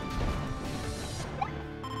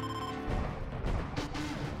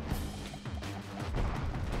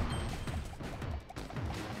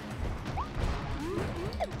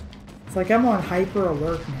 It's like I'm on hyper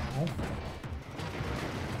alert now,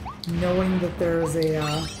 knowing that there's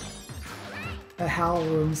a Howl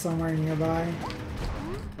Room somewhere nearby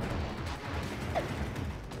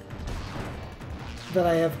that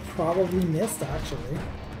I have probably missed, actually.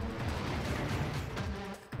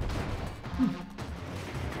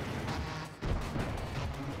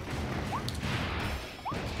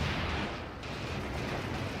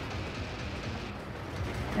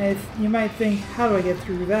 And you might think, how do I get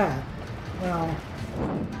through that? Well,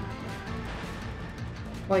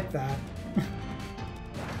 like that.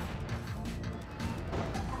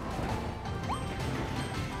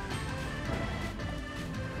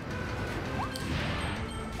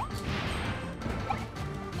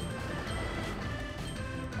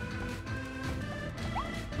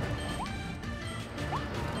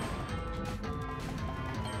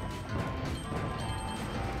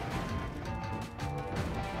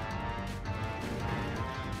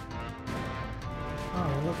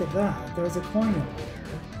 Look at that. There's a coin over there.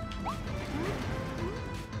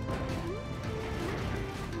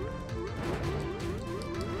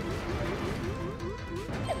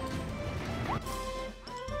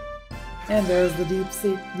 And there's the deep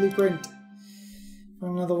sea blueprint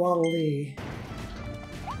from another Waddle Dee.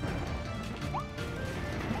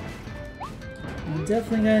 I'm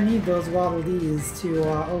definitely gonna need those Waddle Dees to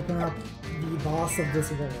open up the boss of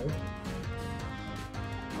this world.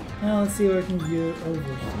 Now let's see what we can do over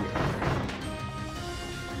here.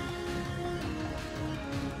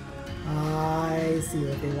 I see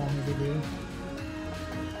what they want me to do.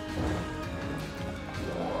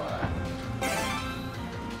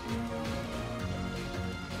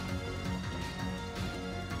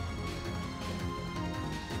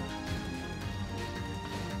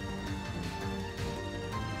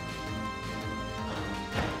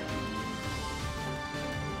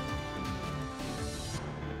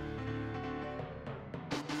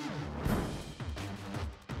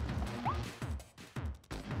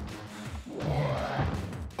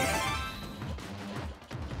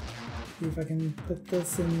 See if I can put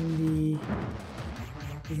this in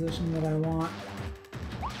the position that I want.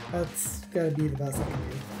 That's gotta be the best I can do.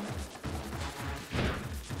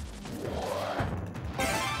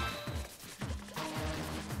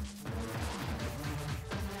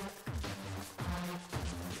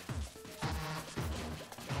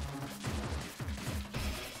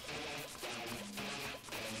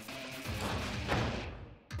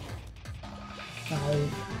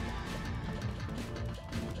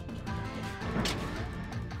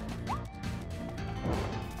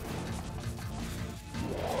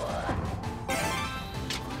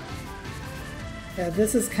 Yeah,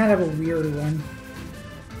 this is kind of a weird one.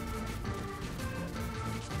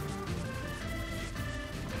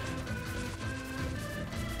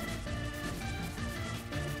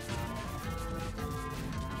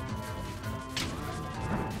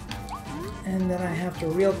 And then I have to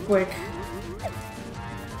real quick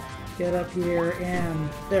get up here and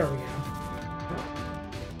there we go.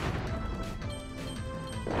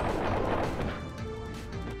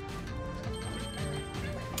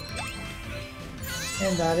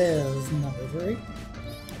 And that is number 3.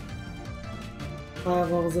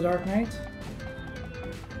 5 levels of Dark Knight.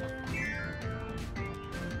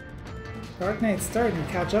 Dark Knight's starting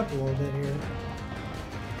to catch up a little bit here.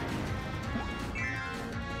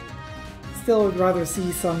 Still would rather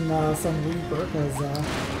see some Reaper, because that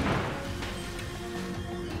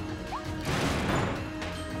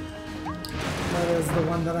is the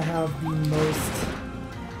one that I have the most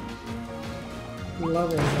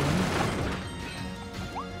levels in.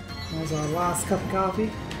 There's our last cup of coffee.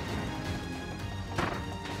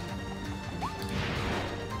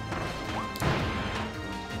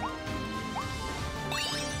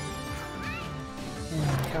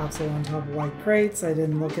 And capsule on top of white crates. I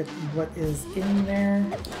didn't look at what is in there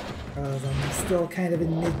because I'm still kind of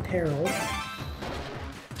in mid-peril.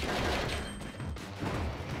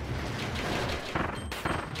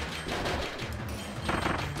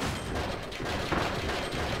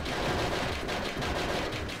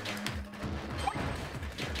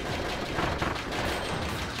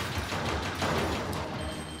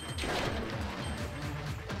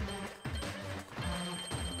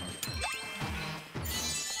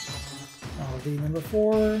 Number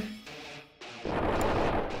 4.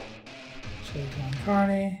 Shake on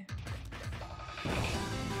Carney.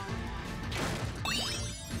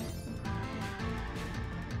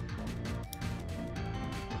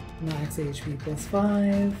 Max HP plus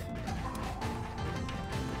 5.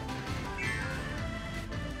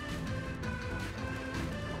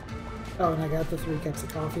 Oh, and I got the 3 cups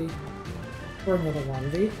of coffee. Or another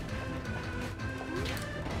Waddle Dee.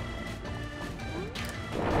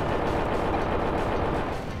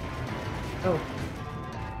 Oh.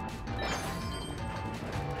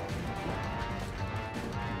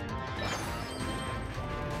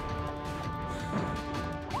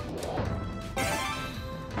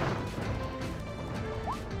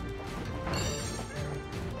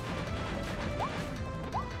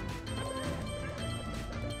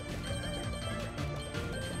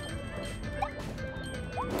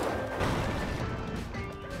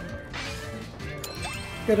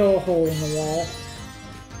 Good old hole in the wall.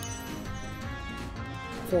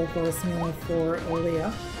 Full course meal for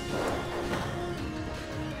Leah.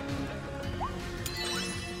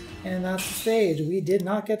 And that's the stage. We did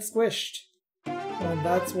not get squished. And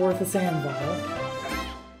that's worth a sand vial.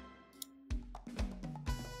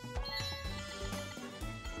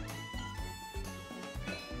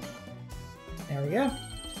 There we go.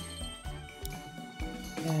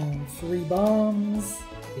 And 3 bombs,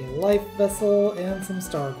 a life vessel, and some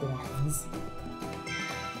star coins.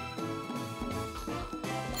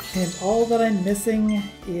 And all that I'm missing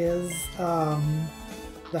is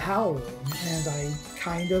the Howl Room, and I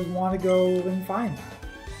kind of want to go and find that.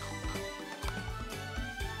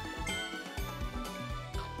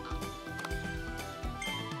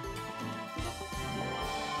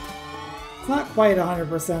 It's not quite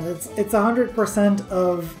 100%, it's 100%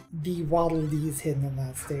 of the Waddle Dees hidden in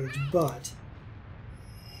that stage, but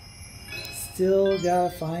still gotta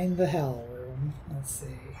find the Howl Room. Let's see.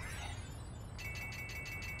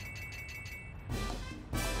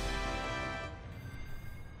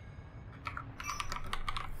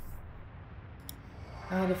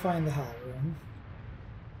 How to find the Howl Room.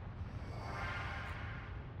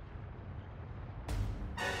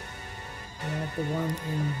 Not the one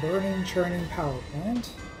in Burning Churning Power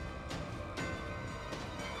Plant.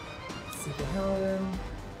 See the Howl Room.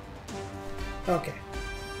 Okay.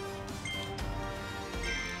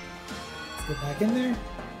 Let's get back in there.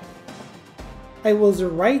 I was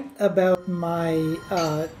right about my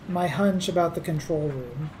my hunch about the control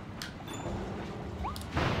room.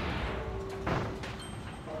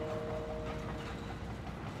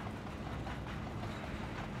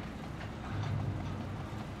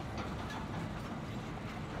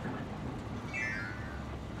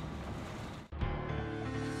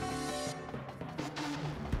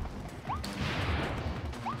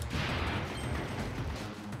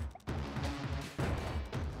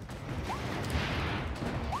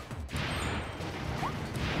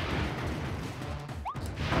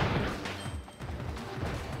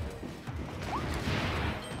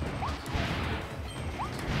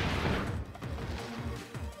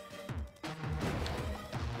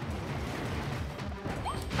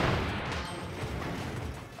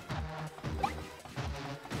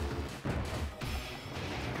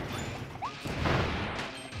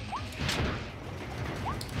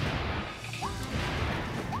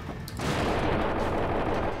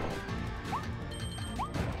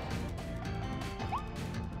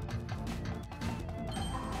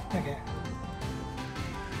 Okay.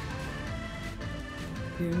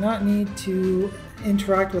 You do not need to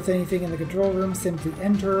interact with anything in the control room, simply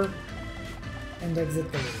enter and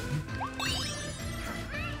exit the room.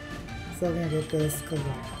 Still gonna get this because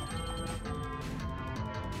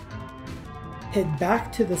head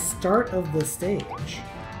back to the start of the stage.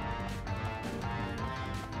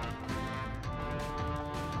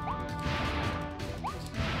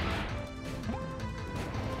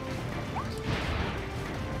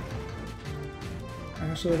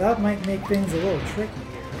 Actually, that might make things a little tricky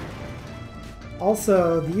here.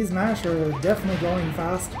 Also, these mashers are definitely going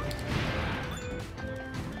faster.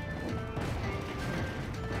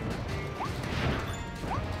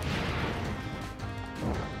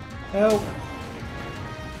 Oh.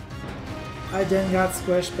 I didn't got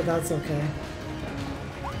squished, but that's okay.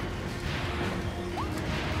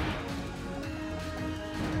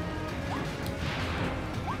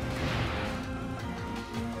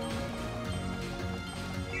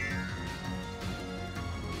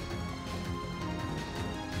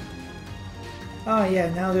 Oh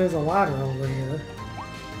yeah, now there's a ladder over here.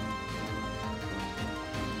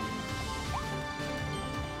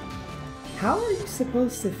 How are you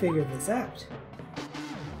supposed to figure this out?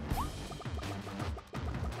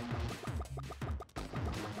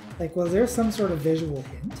 Like, was there some sort of visual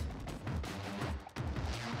hint?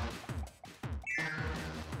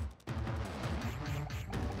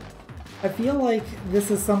 I feel like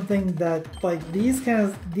this is something that, like, these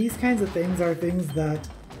kinds of things are things that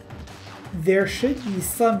there should be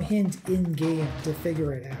some hint in-game to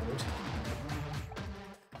figure it out.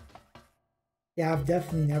 Yeah, I've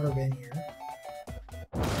definitely never been here.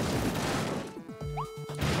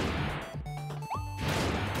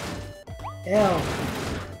 L.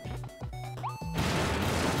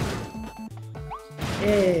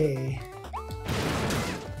 A.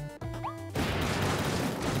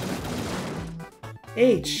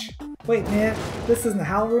 H. Wait, man, this isn't a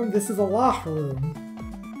Howl room, this is a Loch room.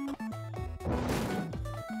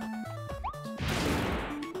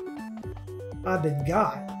 I've been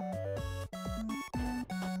got.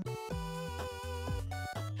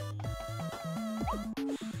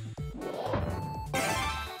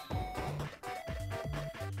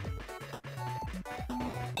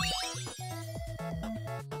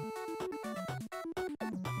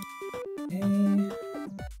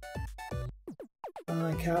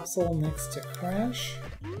 Capsule next to Crash.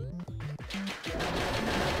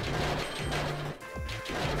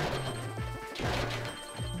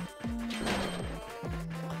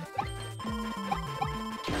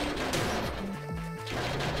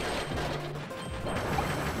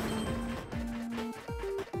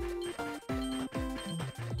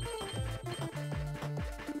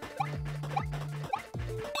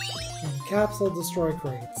 And capsule destroy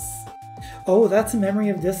crates. Oh, that's a memory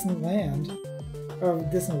of distant land. Or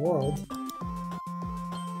distant world.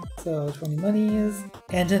 So 20 monies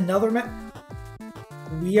and another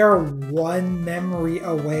we are one memory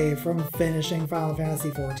away from finishing Final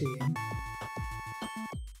Fantasy XIV.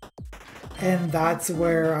 And that's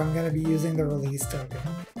where I'm going to be using the release token.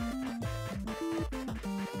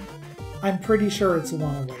 I'm pretty sure it's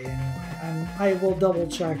one away anyway. And I will double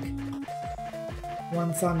check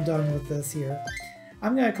once I'm done with this here.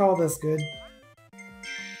 I'm going to call this good.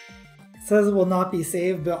 Says it will not be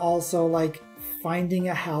saved, but also, like, finding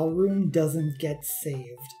a Howl room doesn't get saved.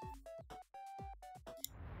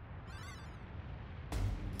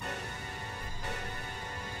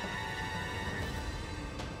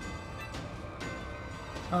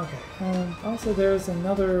 Okay, also there's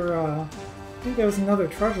another, I think there was another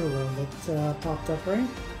treasure room that popped up, right?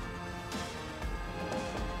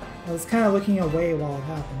 I was kind of looking away while it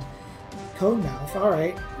happened. Code mouth,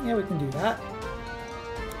 alright, yeah, we can do that.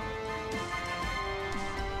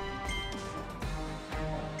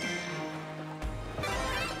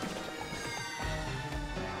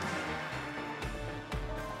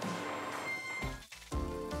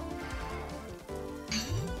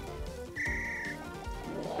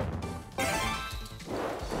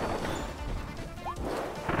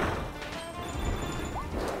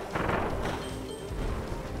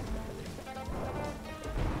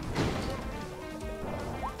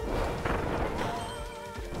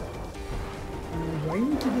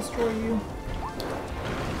 Destroy you?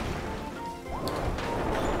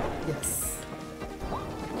 Yes.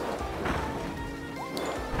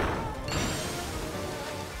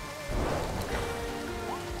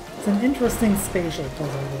 It's an interesting spatial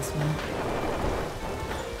puzzle, this one.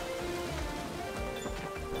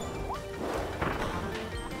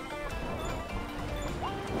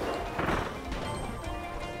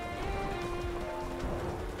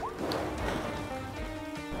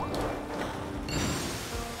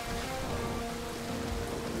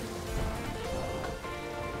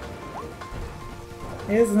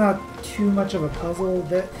 It's not too much of a puzzle,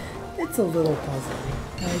 but it's a little puzzly.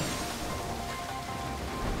 Like,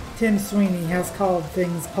 Tim Sweeney has called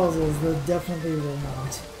things puzzles that definitely were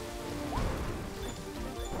not.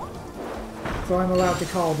 So I'm allowed to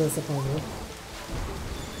call this a puzzle.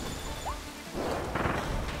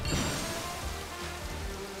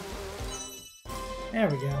 There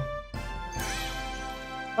we go.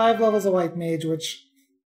 5 levels of White Mage, which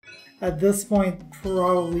at this point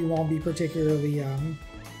probably won't be particularly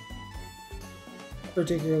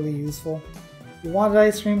useful. You wanted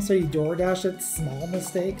ice cream, so you DoorDash it? Small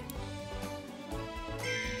mistake.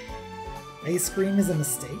 Ice cream is a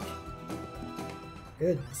mistake?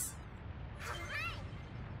 Goodness.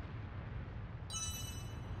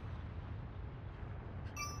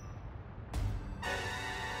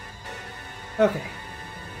 Okay.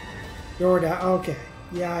 DoorDash, okay.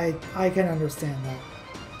 Yeah, I can understand that.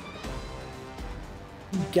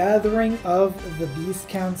 Gathering of the Beast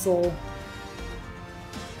Council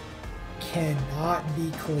cannot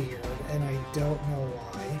be cleared, and I don't know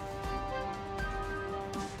why.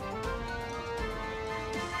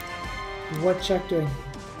 What check do I need?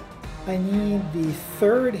 I need the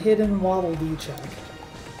 3rd hidden Waddle Dee check.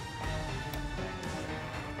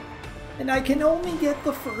 And I can only get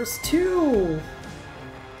the first 2!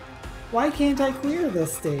 Why can't I clear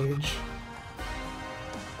this stage?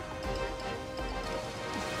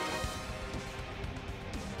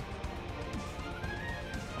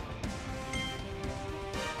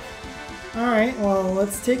 Alright, well,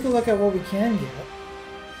 let's take a look at what we can get.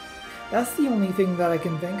 That's the only thing that I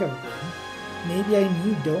can think of doing. Maybe I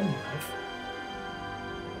need Dome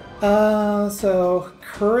Life. So,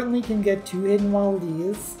 currently can get 2 hidden Waddle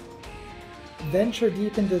Dees. Venture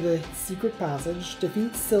deep into the secret passage.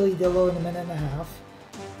 Defeat Silly Dillo in a minute and a half.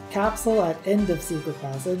 Capsule at end of secret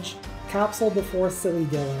passage. Capsule before Silly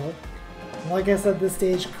Dillo. Like I said, this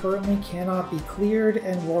stage currently cannot be cleared,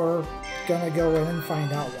 and we're gonna go in and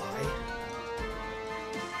find out why.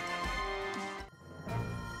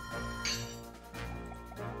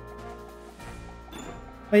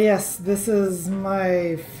 But yes, this is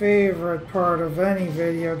my favorite part of any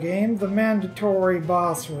video game, the mandatory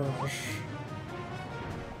boss rush.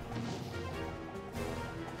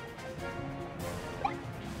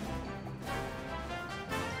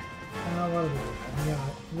 What do we got? We got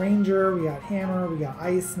Ranger, we got Hammer, we got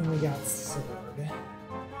Ice, and we got Sword.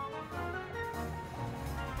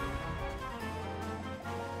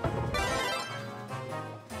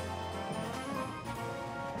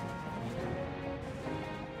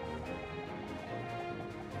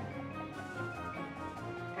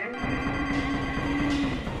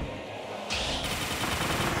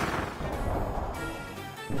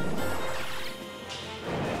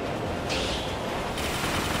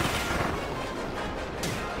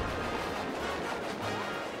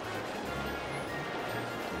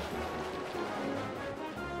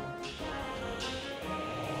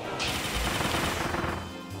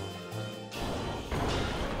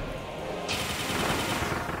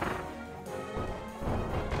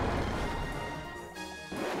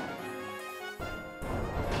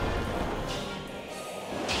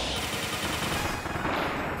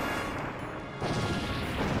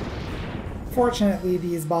 Fortunately,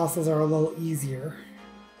 these bosses are a little easier.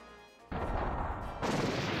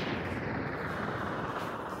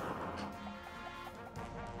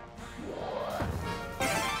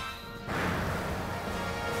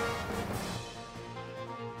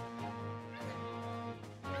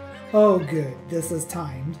 Oh good, this is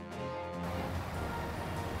timed.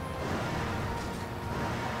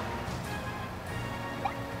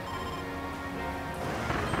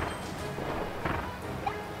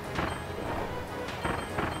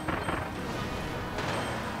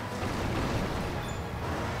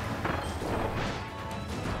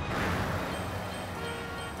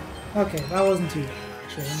 Okay, that wasn't too bad,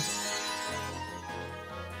 actually.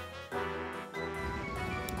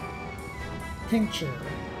 Tincture.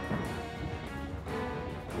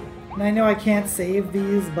 And I know I can't save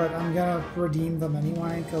these, but I'm gonna redeem them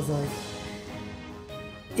anyway, because, like,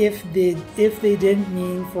 if they didn't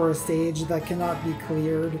mean for a stage that cannot be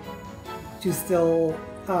cleared to still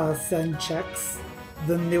send checks,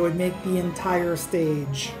 then they would make the entire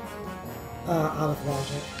stage out of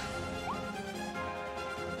logic.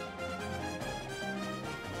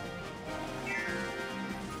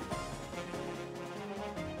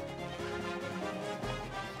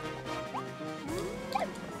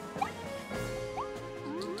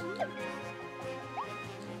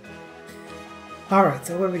 Alright,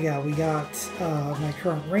 so what do we got? We got my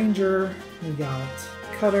current Ranger, we got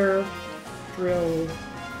Cutter, Drill,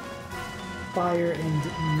 Fire, and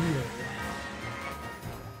Needle.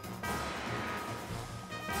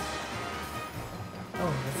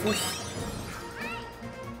 this?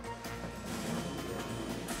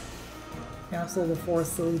 Cancel the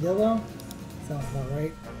Forest Silly-Dillo. Sounds about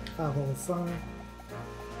right. Travel the Sun.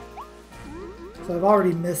 So I've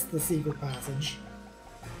already missed the secret passage.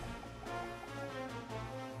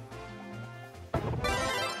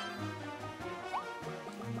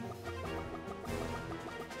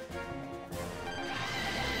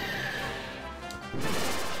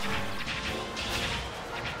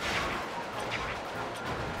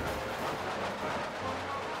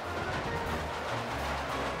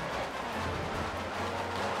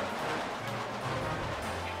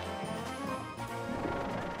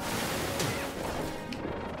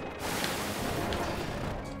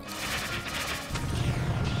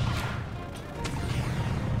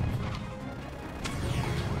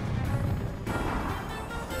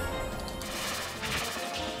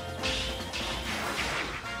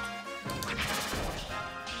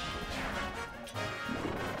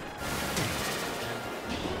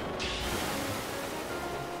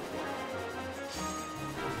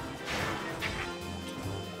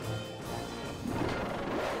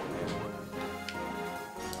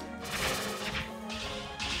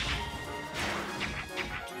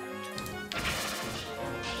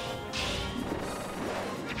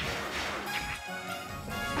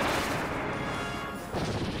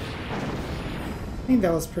 I think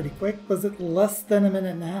that was pretty quick. Was it less than a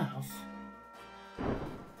minute and a half?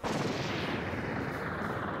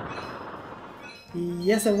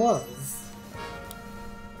 Yes, it was.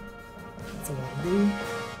 That's a Waddle Dee.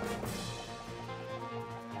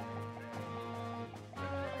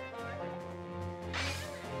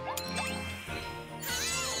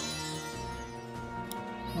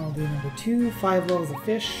 I'll do number 2, 5 levels of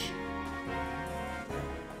fish.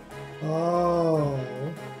 Oh.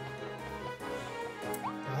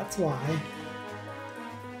 That's why.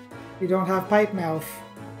 You don't have pipe mouth.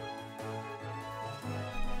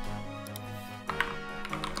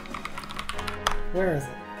 Where is it?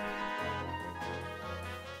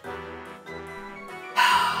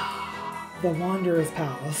 The Wanderer's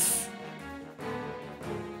Palace.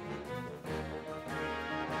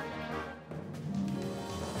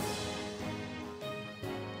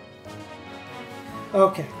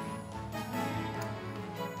 Okay.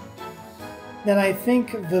 Then I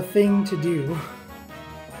think the thing to do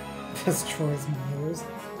destroys monitors.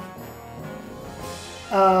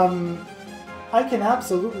 I can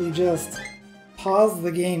absolutely just pause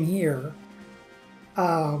the game here.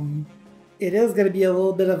 It is going to be a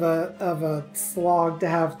little bit of a slog to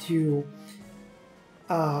have to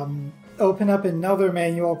open up another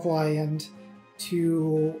manual client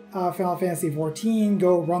to Final Fantasy XIV,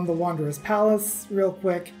 go run the Wanderer's Palace real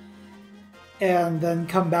quick, and then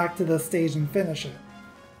come back to the stage and finish it.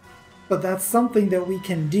 But that's something that we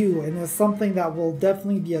can do, and it's something that will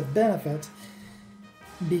definitely be of benefit,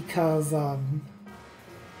 because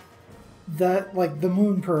that, like, the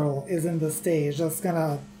Moon Pearl is in the stage. That's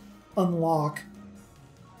gonna unlock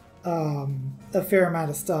a fair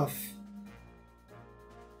amount of stuff.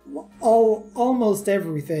 Almost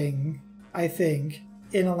everything, I think,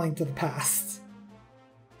 in A Link to the Past.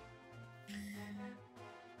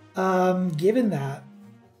 Given that,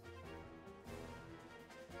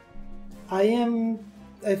 I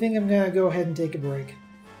think I'm gonna go ahead and take a break.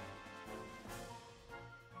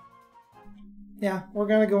 Yeah, we're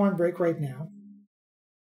gonna go on break right now.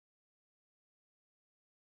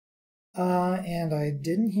 And I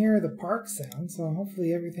didn't hear the park sound, so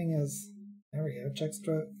hopefully everything is... There we go, check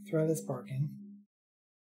thread is parking.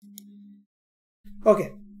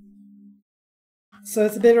 Okay. So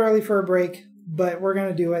it's a bit early for a break, but we're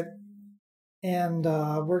gonna do it. And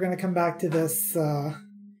we're gonna come back to this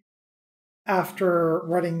after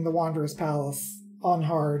running the Wanderer's Palace on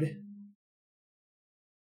hard.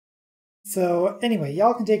 So anyway,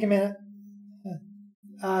 y'all can take a minute,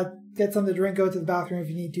 get something to drink, go to the bathroom if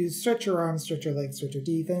you need to, stretch your arms, stretch your legs, stretch your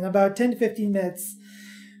teeth. In about 10 to 15 minutes,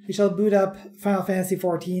 we shall boot up Final Fantasy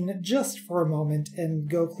XIV just for a moment and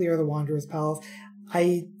go clear the Wanderer's Palace.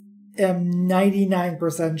 I am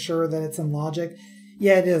 99% sure that it's in logic.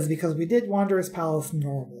 Yeah, it is, because we did Wanderer's Palace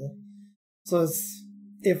normal. So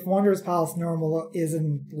if Wanderer's Palace normal is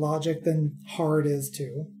in logic, then hard is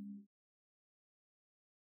too.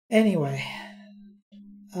 Anyway,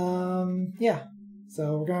 yeah.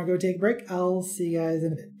 So we're gonna go take a break. I'll see you guys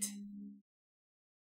in a bit.